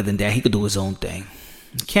way better than that. He could do his own thing.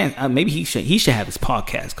 Maybe he should have his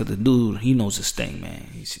podcast, because the dude, he knows his thing, man.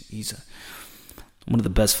 He's one of the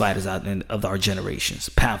best fighters out of our generations.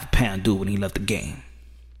 Pound for pound dude when he left the game.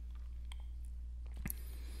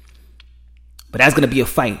 But that's going to be a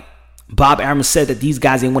fight. Bob Arum said that these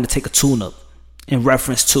guys didn't want to take a tune-up in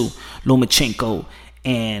reference to Lomachenko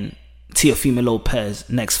and Teofimo Lopez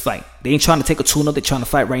next fight. They ain't trying to take a tune-up. They're trying to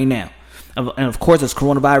fight right now. And of course, there's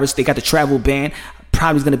coronavirus. They got the travel ban.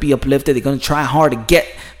 Probably is going to be uplifted. They're going to try hard to get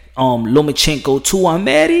Lomachenko to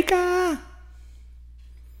America.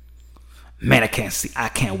 Man, I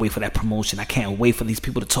can't wait for that promotion. I can't wait for these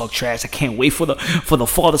people to talk trash. I can't wait for the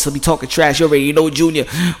fathers to be talking trash. You already know, Junior.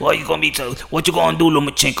 What you gonna do,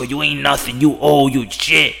 Lomachenko? You ain't nothing. You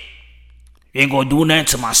shit. You ain't gonna do nothing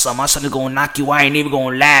to my son. My son is gonna knock you out. Ain't even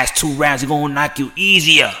gonna last 2 rounds. He's gonna knock you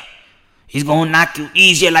easier. He's gonna knock you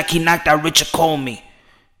easier like he knocked out Richard Comey.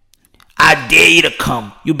 I dare you to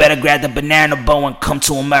come. You better grab the banana bow and come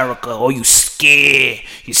to America, or you scared.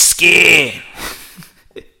 You scared.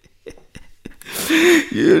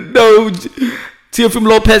 You know, Teofimo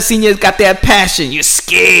Lopez Sr. got that passion. You're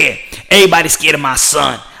scared. Everybody's scared of my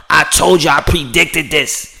son. I told you, I predicted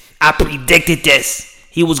this.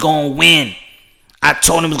 He was going to win. I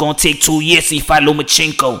told him it was going to take 2 years to fight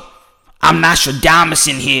Lomachenko. I'm Nostradamus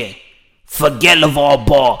in here. Forget LeVar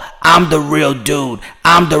Ball. I'm the real dude.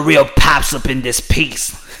 I'm the real pops up in this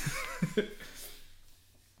piece.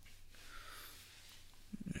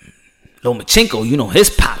 Lomachenko, you know, his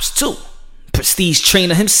pops too. Prestige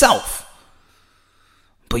trainer himself.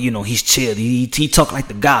 But you know, he's chill. He talk like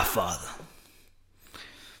the Godfather.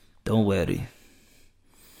 Don't worry.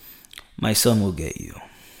 My son will get you.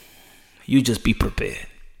 You just be prepared.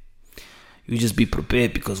 You just be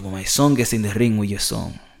prepared, because when my son gets in the ring with your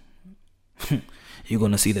son, you're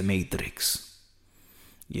going to see the Matrix.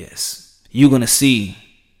 Yes. You're going to see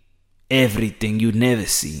everything you've never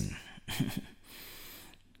seen.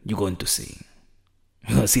 You're going to see.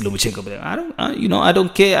 You're gonna see Lomachenko, but I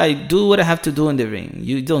don't care. I do what I have to do in the ring.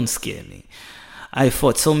 You don't scare me. I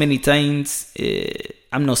fought so many times.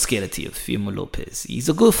 I'm not scared of Teofimo Lopez. He's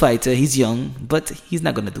a good fighter. He's young, but he's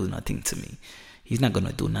not gonna do nothing to me. He's not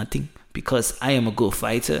gonna do nothing because I am a good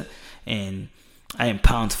fighter and I am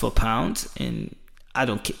pound for pound, and I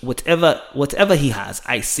don't care whatever he has.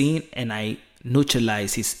 I seen and I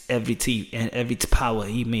neutralize his every power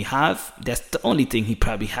he may have. That's the only thing he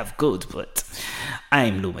probably have good. But I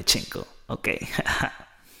am Lomachenko. Okay.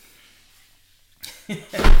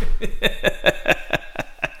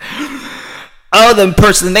 Oh, the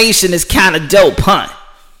impersonation is kind of dope, huh?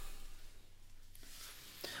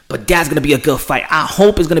 But that's going to be a good fight. I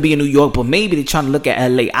hope it's going to be in New York, but maybe they're trying to look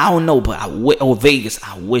at LA. I don't know, but or Vegas.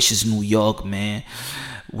 I wish it's New York, man.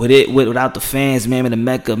 Without the fans, man, in the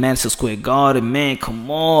Mecca, Madison Square Garden, man. Come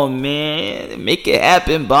on, man. Make it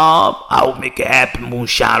happen, Bob. I'll make it happen,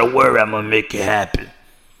 Moonshine. Don't worry, I'm going to make it happen.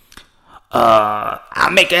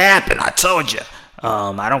 I'll make it happen. I told you.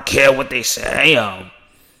 I don't care what they say.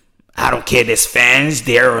 I don't care if there's fans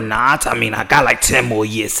there or not. I mean, I got like 10 more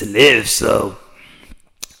years to live, so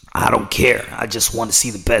I don't care. I just want to see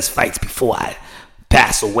the best fights before I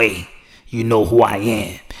pass away. You know who I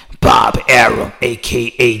am. Bob Arum,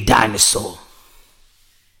 a.k.a. Dinosaur.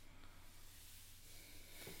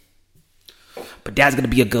 But that's going to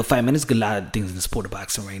be a good fight, man. There's a lot of things in the sport of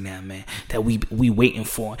boxing right now, man, that we waiting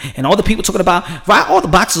for. And all the people talking about, right? All the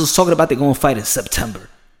boxers are talking about they're going to fight in September.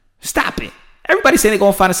 Stop it. Everybody's saying they're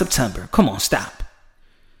going to fight in September. Come on, stop.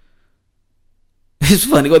 It's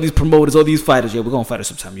funny. All these promoters, all these fighters, yeah, we're going to fight in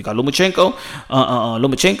September. You got Lomachenko,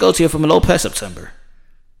 Teofimo Lopez, September.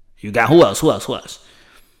 You got who else?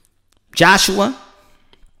 Joshua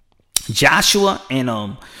and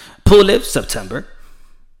Pulev, September.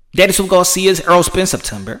 Dadison Garcia's Errol Spence,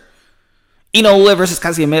 September. Inoue versus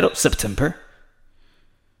Casimiro, September.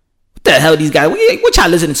 What the hell are these guys? What y'all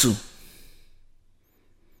listening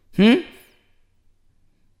to?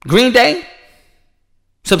 Green Day?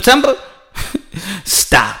 September?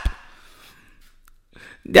 Stop.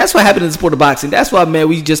 That's what happened in the sport of boxing. That's why, man,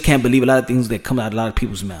 we just can't believe a lot of things that come out of a lot of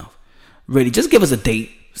people's mouth. Really, just give us a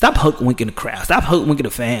date. Stop hook-winking the crowd. Stop hook-winking the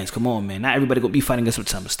fans. Come on, man. Not everybody going to be fighting in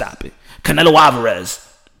September. Stop it. Canelo Alvarez.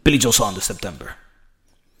 Billy Joe Saunders, September.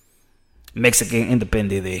 Mexican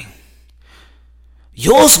Independiente.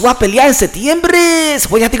 Dios va a pelear en septiembre.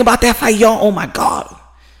 What do you think about that fight, y'all? Oh, my God.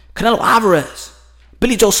 Canelo Alvarez.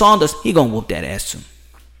 Billy Joe Saunders. He going to whoop that ass, too.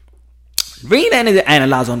 Really nothing to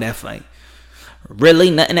analyze on that fight. Really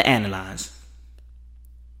nothing to analyze.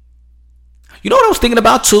 You know what I was thinking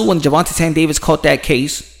about, too, when Gervonta Davis caught that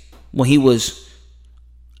case? When he was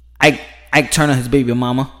Ike Turner, his baby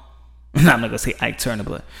mama. I'm not going to say Ike Turner,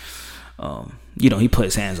 but, he put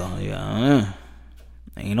his hands on her. Yeah.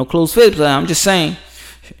 Ain't no close fit, but I'm just saying.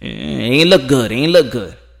 It ain't look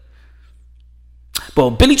good. But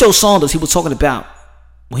Billy Joe Saunders, he was talking about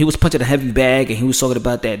when he was punching a heavy bag, and he was talking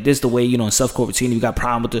about that. This is the way, in self-quarantine, you got a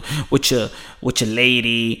problem with your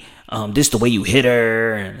lady. This is the way you hit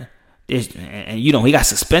her, and he got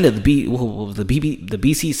suspended. The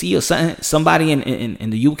BCC or somebody in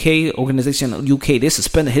the UK organization, UK, they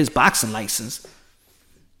suspended his boxing license,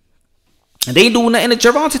 and they ain't doing nothing to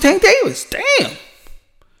Gervonta Davis.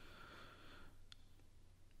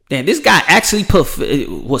 Damn, this guy actually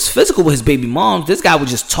was physical with his baby mom. This guy was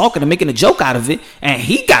just talking and making a joke out of it, and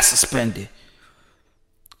he got suspended.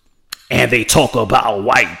 And they talk about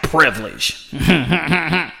white privilege.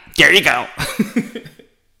 There you go.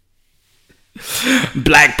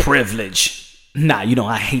 Black privilege. Nah,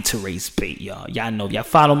 I hate to raise bait, y'all. Y'all know, y'all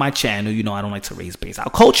follow my channel. I don't like to raise bait. I'll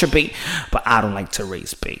culture bait, but I don't like to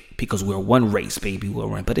raise bait because we're one race, baby. We're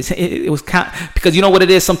one. But it was kind of, because you know what it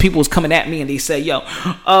is. Some people was coming at me and they say,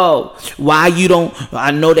 why you don't?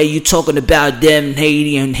 I know that you talking about them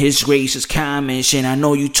Haiti and his racist comments, and I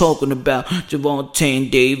know you talking about Gervonta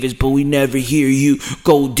Davis, but we never hear you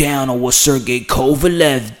go down on what Sergey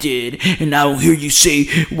Kovalev did, and I don't hear you say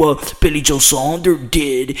what Billy Joe Saunders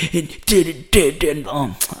did and did it. They're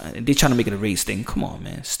trying to make it a race thing. Come on,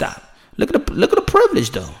 man, stop. Look at the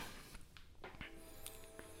privilege, though.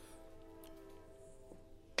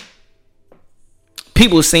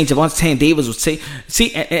 People were saying Gervonta Davis would say,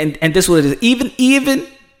 see, and this is what it is. Even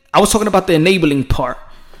I was talking about the enabling part.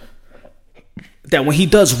 That when he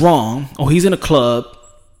does wrong or he's in a club,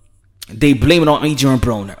 they blame it on Adrian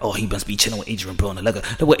Broner. Oh, he must be chilling with Adrian Broner. Look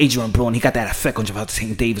what Adrian Broner. He got that effect on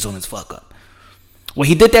Gervonta Davis on his fuck up. When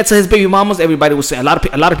he did that to his baby mamas, everybody was saying, a lot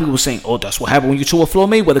of people were saying, oh, that's what happened when you chill with Floyd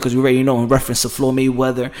Mayweather, because we already know in reference to Floyd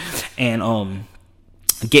Mayweather and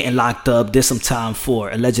getting locked up. There's some time for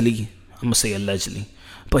allegedly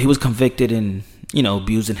but he was convicted in,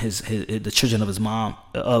 abusing the children of his mom,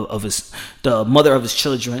 the mother of his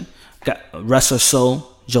children. God rest her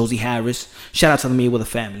soul, Josie Harris. Shout out to the Mayweather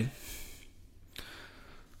family.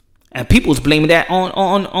 And people was blaming that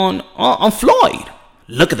on Floyd.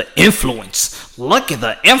 Look at the influence. Look at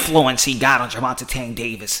the influence he got on Gervonta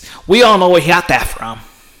Davis. We all know where he got that from.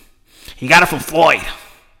 He got it from Floyd.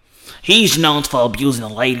 He's known for abusing the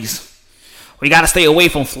ladies. We got to stay away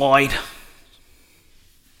from Floyd.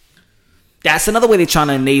 That's another way they're trying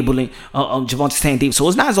to enable Gervonta Davis. So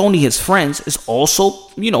it's not only his friends, it's also,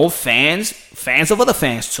 fans of other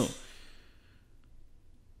fans too.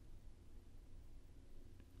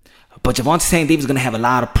 But Gervonta Davis is going to have a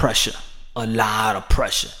lot of pressure. A lot of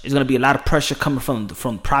pressure. There's going to be a lot of pressure coming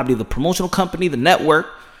from probably the promotional company, the network,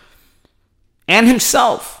 and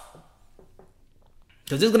himself.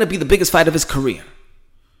 Because this is going to be the biggest fight of his career.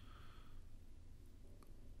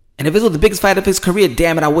 And if it was the biggest fight of his career,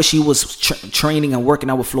 damn it, I wish he was training and working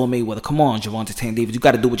out with Floyd Mayweather. Come on, Gervonta Davis. You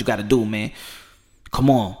got to do what you got to do, man. Come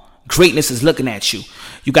on. Greatness is looking at you.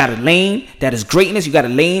 You got a lane that is greatness. You got a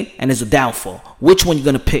lane and there's a downfall. Which one you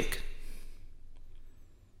going to pick?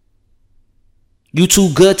 You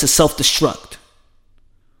too good to self-destruct.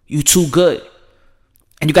 You too good.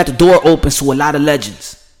 And you got the door open to a lot of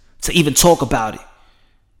legends to even talk about it.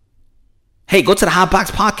 Hey, go to the Hot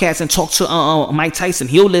Box podcast and talk to Mike Tyson.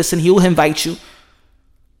 He'll listen. He'll invite you.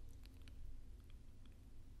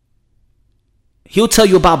 He'll tell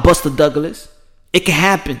you about Buster Douglas. It can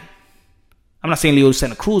happen. I'm not saying Leo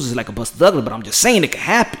Santa Cruz is like a Buster Douglas, but I'm just saying it can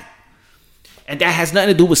happen. And that has nothing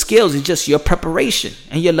to do with skills. It's just your preparation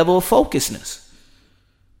and your level of focusness.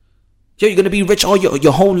 Yo, you're going to be rich all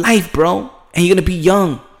your whole life, bro. And you're going to be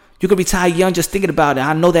young. You're going to retire young just thinking about it.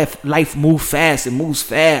 I know that life moves fast. It moves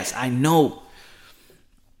fast. I know.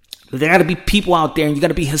 But there got to be people out there, and you got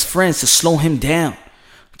to be his friends to slow him down,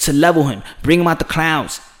 to level him, bring him out the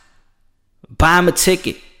clouds, buy him a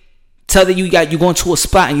ticket, tell that you're going to a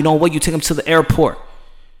spot, and you know what? You take him to the airport.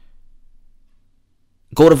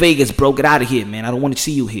 Go to Vegas, bro. Get out of here, man. I don't want to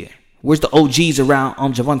see you here. Where's the OGs around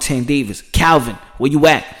Gervonta Davis? Calvin, where you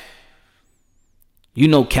at? You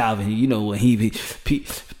know Calvin. You know when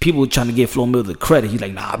people trying to give Floyd Mayweather credit. He's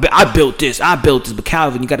like, nah, I built this. But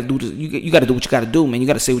Calvin, you got to do this. You got to do what you got to do, man. You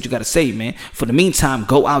got to say what you got to say, man. For the meantime,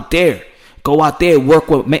 go out there, work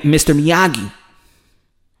with Mr. Miyagi.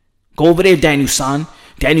 Go over there, Daniel Son.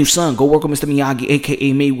 Go work with Mr. Miyagi,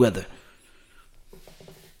 aka Mayweather.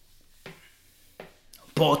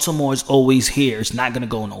 Baltimore is always here. It's not gonna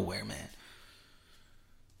go nowhere, man.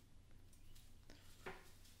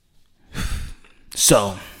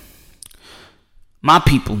 So, my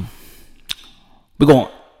people, we're going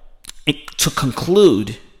to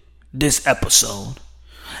conclude this episode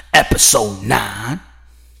 9.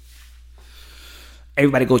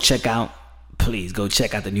 Everybody please go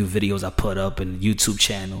check out the new videos I put up in the YouTube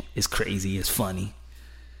channel. It's crazy, it's funny.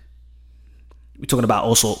 We're talking about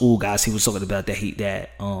also guys. He was talking about that he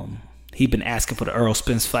been asking for the Earl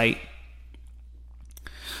Spence fight.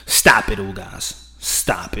 Stop it, guys.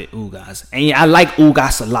 Stop it, guys. And yeah, I like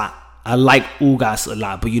Ugas a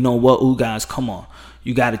lot. But you know what, Ugas? Come on.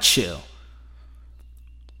 You got to chill.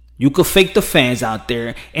 You could fake the fans out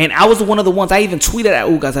there. And I was one of the ones, I even tweeted at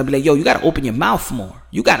Ugas. I'd be like, yo, you got to open your mouth more.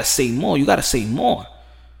 You got to say more.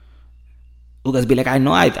 Ugas be like, I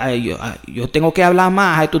know, yo tengo que hablar más.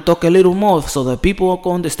 I have to talk a little more so that people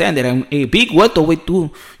can understand that I'm a big weto with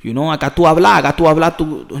you. I got to hablar.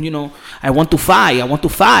 I want to fight.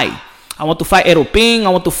 I want to fight Eroping. I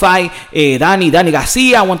want to fight Danny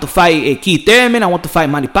Garcia. I want to fight Keith Thurman. I want to fight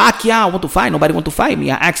Manny Pacquiao. I want to fight. Nobody want to fight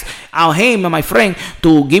me. I asked Al Heyman, my friend,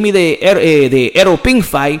 to give me the Eroping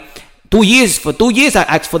fight. 2 years. For 2 years, I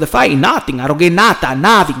asked for the fight. Nothing. I don't get nothing.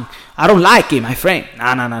 I don't like it, my friend.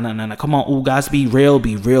 Nah. Come on, guys, be real.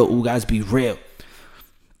 Guys, be real.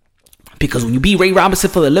 Because when you beat Ray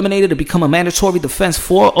Robinson for the eliminator to become a mandatory defense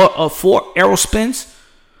for Errol Spence,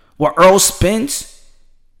 where Earl Spence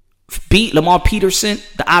beat Lamar Peterson,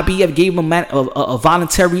 the IBF gave him a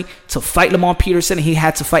voluntary to fight Lamar Peterson. And he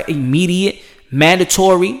had to fight immediate,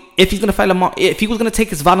 mandatory. If he's going to fight Lamar, if he was going to take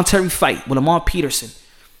his voluntary fight with Lamar Peterson,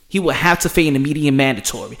 he would have to fight an immediate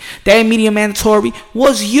mandatory. That immediate mandatory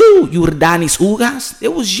was you Yordanis Ugas.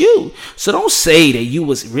 It was you. So don't say that you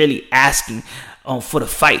was really asking for the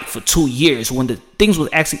fight for 2 years when the things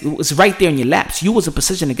it was right there in your laps. You was in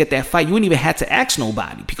position to get that fight. You wouldn't even have to ask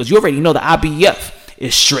nobody because you already know the IBF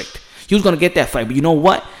is strict. He was going to get that fight. But you know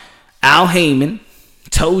what? Al Heyman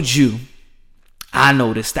told you, I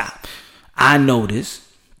know this. Stop. I know this.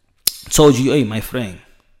 Told you, hey, my friend.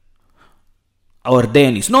 Or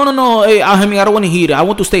Dennis. No. Hey, Al Heyman, I don't want to hear it. I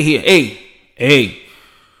want to stay here. Hey.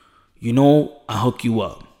 You know, I hook you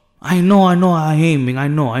up. I know, I aiming. I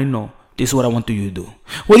know. This is what I want you to do.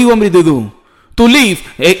 What do you want me to do? To leave?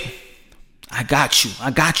 Hey, I got you,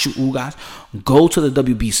 guys. Go to the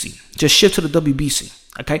WBC. Just shift to the WBC.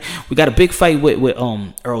 Okay? We got a big fight with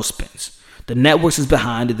Earl Spence. The networks is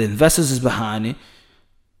behind it. The investors is behind it.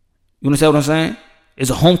 You understand what I'm saying? It's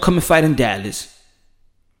a homecoming fight in Dallas.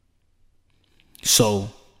 So,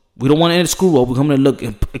 we don't want to end the screw up. We're going to look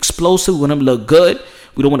explosive. We're going to look good.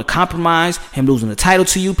 We don't want to compromise him losing the title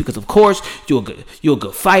to you because, of course, you're a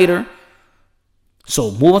good fighter.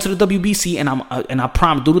 So move on to the WBC, and I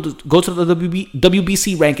promise, go to the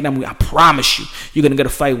WBC ranking. I promise you're gonna get a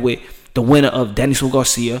fight with the winner of Daniel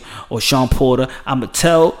Garcia or Sean Porter. I'm gonna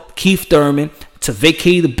tell Keith Thurman to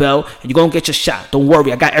vacate the belt, and you're gonna get your shot. Don't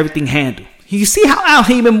worry, I got everything handled. You see how Al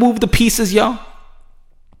Heyman moved the pieces, y'all?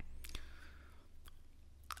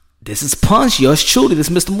 This is Punch, yours truly. This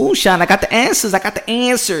is Mr. Moonshine. I got the answers.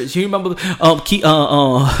 You remember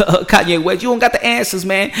Kanye West? You don't got the answers,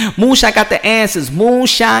 man. Moonshine got the answers.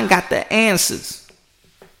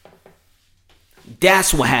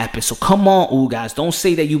 That's what happened. So come on, guys. Don't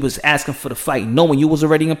say that you was asking for the fight, knowing you was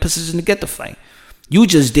already in position to get the fight. You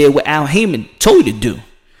just did what Al Heyman told you to do.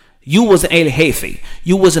 You wasn't El Jefe.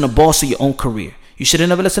 You wasn't a boss of your own career. You should have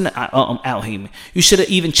never listened to Al Heyman. You should have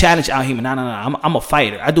even challenged Al Heyman. No. I'm a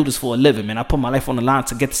fighter. I do this for a living, man. I put my life on the line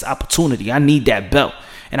to get this opportunity. I need that belt,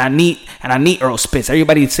 and I need Earl Spence.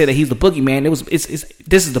 Everybody say that he's the boogeyman.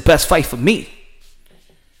 This is the best fight for me.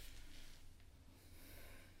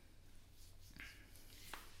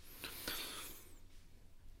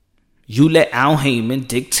 You let Al Heyman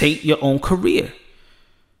dictate your own career,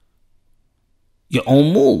 your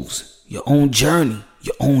own moves, your own journey,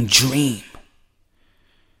 your own dream.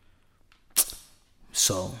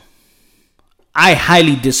 So, I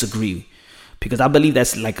highly disagree because I believe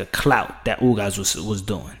that's like a clout that Ugas was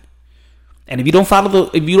doing. And if you don't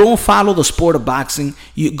follow the sport of boxing,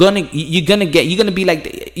 you're gonna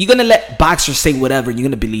let boxers say whatever and you're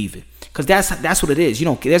gonna believe it because that's what it is. You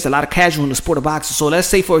know, there's a lot of casual in the sport of boxing. So let's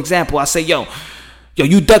say, for example, I say, yo,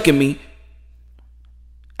 you ducking me.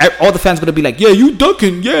 All the fans gonna be like, yeah, you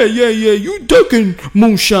ducking, yeah, you ducking,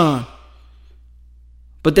 Moonshine.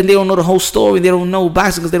 But then they don't know the whole story. They don't know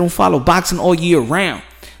boxing because they don't follow boxing all year round.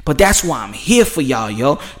 But that's why I'm here for y'all,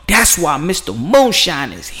 yo. That's why Mr.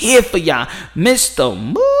 Moonshine is here for y'all. Mr.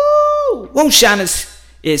 Moonshine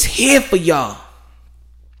is here for y'all.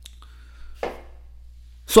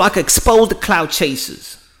 So I can expose the clout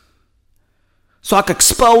chasers. So I can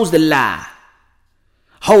expose the lie.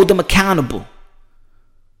 Hold them accountable.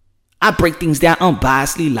 I break things down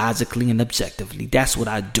unbiasedly, logically, and objectively. That's what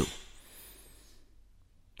I do.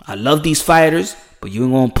 I love these fighters, but you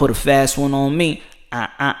ain't gonna put a fast one on me.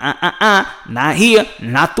 Not here,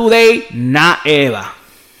 not today, not ever.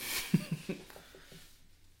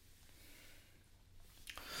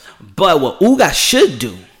 But what Ugas should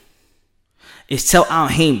do is tell Al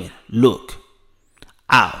Heyman, look,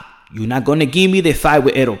 Al, you're not gonna give me the fight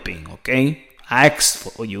with Eroping, okay? I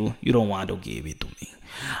asked for you, you don't want to give it to me.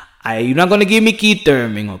 You're not gonna give me Keith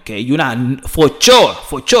Thurman, okay? You're not for sure.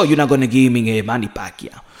 You're not gonna give me Manny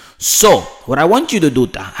Pacquiao. So what I want you to do,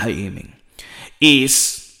 Heyman,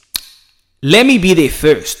 is let me be the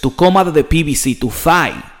first to come out of the PBC to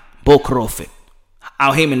fight Bo Crawford.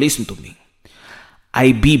 Al Heyman, listen to me.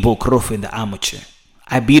 I beat Bo Crawford in the amateur.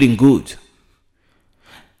 I beat him good.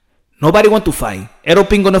 Nobody want to fight.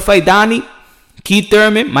 Eroping gonna fight Danny. Keith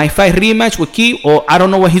Thurman might fight rematch with Keith, or I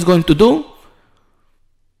don't know what he's going to do.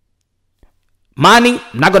 Manny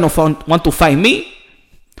not gonna want to fight me.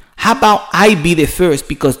 How about I be the first?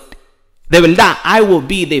 Because de verdad, I will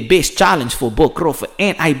be the best challenge for Bo Crawford,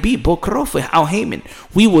 and I beat Bo Crawford. Al Heyman,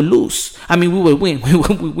 we will lose. I mean, we will win.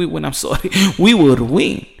 We win. I'm sorry, we will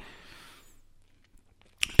win.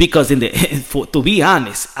 Because to be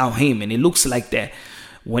honest, Al Heyman, it looks like that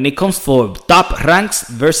when it comes for top ranks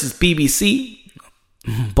versus PBC,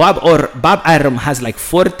 Bob Arum has like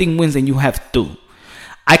 14 wins and you have 2.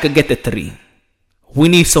 I could get the 3. We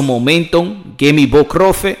need some momentum. Give me Bo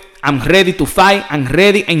Crawford. I'm ready to fight. I'm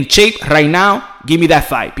ready in shape right now. Give me that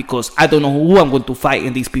fight because I don't know who I'm going to fight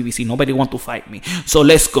in this PBC. Nobody want to fight me. So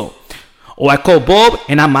let's go. Or I call Bob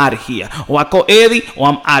and I'm out of here. Or I call Eddie or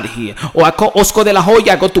I'm out of here. Or I call Oscar de la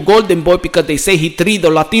Hoya. I go to Golden Boy because they say he treat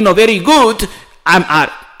the Latino very good. I'm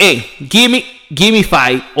out. Hey, give me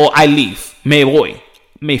fight or I leave. Me voy.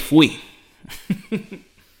 Me fui.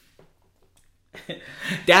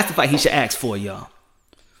 That's the fight he should ask for, y'all.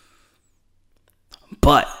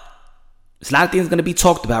 But There's a lot of things going to be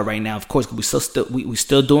talked about right now, of course, because we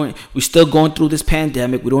still going through this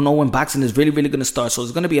pandemic. We don't know when boxing is really going to start. So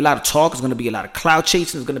there's going to be a lot of talk. There's going to be a lot of clout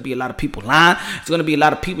chasing. There's going to be a lot of people lying. There's going to be a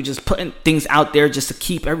lot of people just putting things out there just to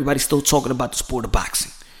keep everybody still talking about the sport of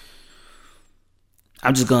boxing.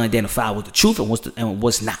 I'm just going to identify what's the truth and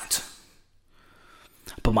what's not.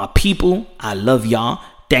 But my people, I love y'all.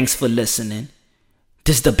 Thanks for listening.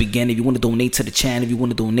 This is the beginning. If you want to donate to the channel, if you want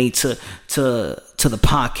to donate to the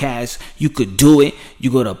podcast, you could do it. You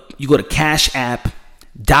go to Cash App,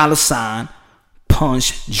 $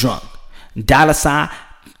 Punch Drunk. $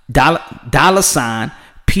 PUNSHDRUNK.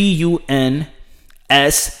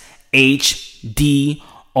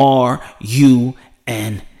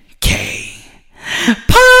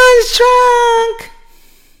 Punch Drunk.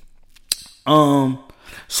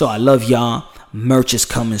 So I love y'all. Merch is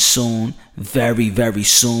coming soon, very, very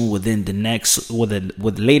soon, within the next,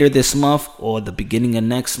 with later this month or the beginning of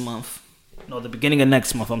next month. No, the beginning of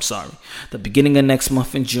next month, I'm sorry. The beginning of next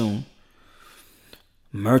month in June.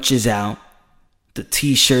 Merch is out. The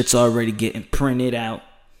t-shirts already getting printed out.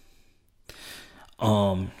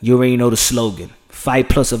 You already know the slogan. Fight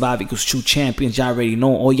plus survive equals true champions. Y'all already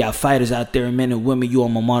know. All y'all fighters out there, men and women, you are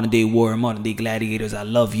my modern day warrior, modern day gladiators. I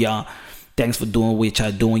love y'all. Thanks for doing what y'all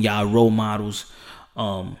doing. Y'all role models.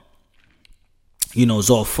 It's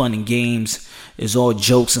all fun and games. It's all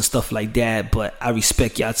jokes and stuff like that. But I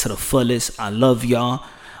respect y'all to the fullest. I love y'all.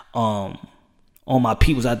 All my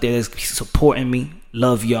peoples out there that's supporting me.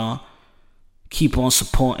 Love y'all. Keep on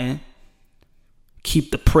supporting.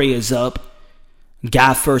 Keep the prayers up.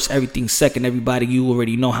 God first, everything second. Everybody, you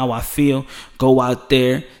already know how I feel. Go out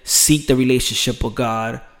there. Seek the relationship with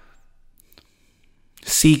God.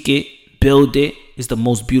 Seek it. Build it. It's the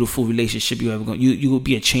most beautiful relationship you ever going. You will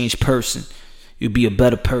be a changed person. You'll be a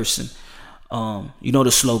better person. You know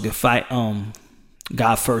the slogan. Fight.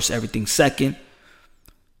 God first, everything second.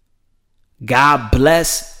 God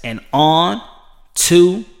bless, and on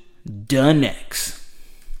to the next.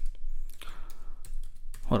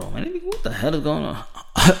 Hold on, man. What the hell is going on?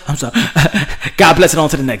 I'm sorry. God bless, and on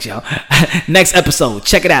to the next, y'all. Next episode.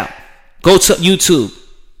 Check it out. Go to YouTube.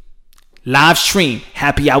 Live stream,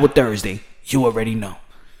 Happy Hour Thursday. You already know.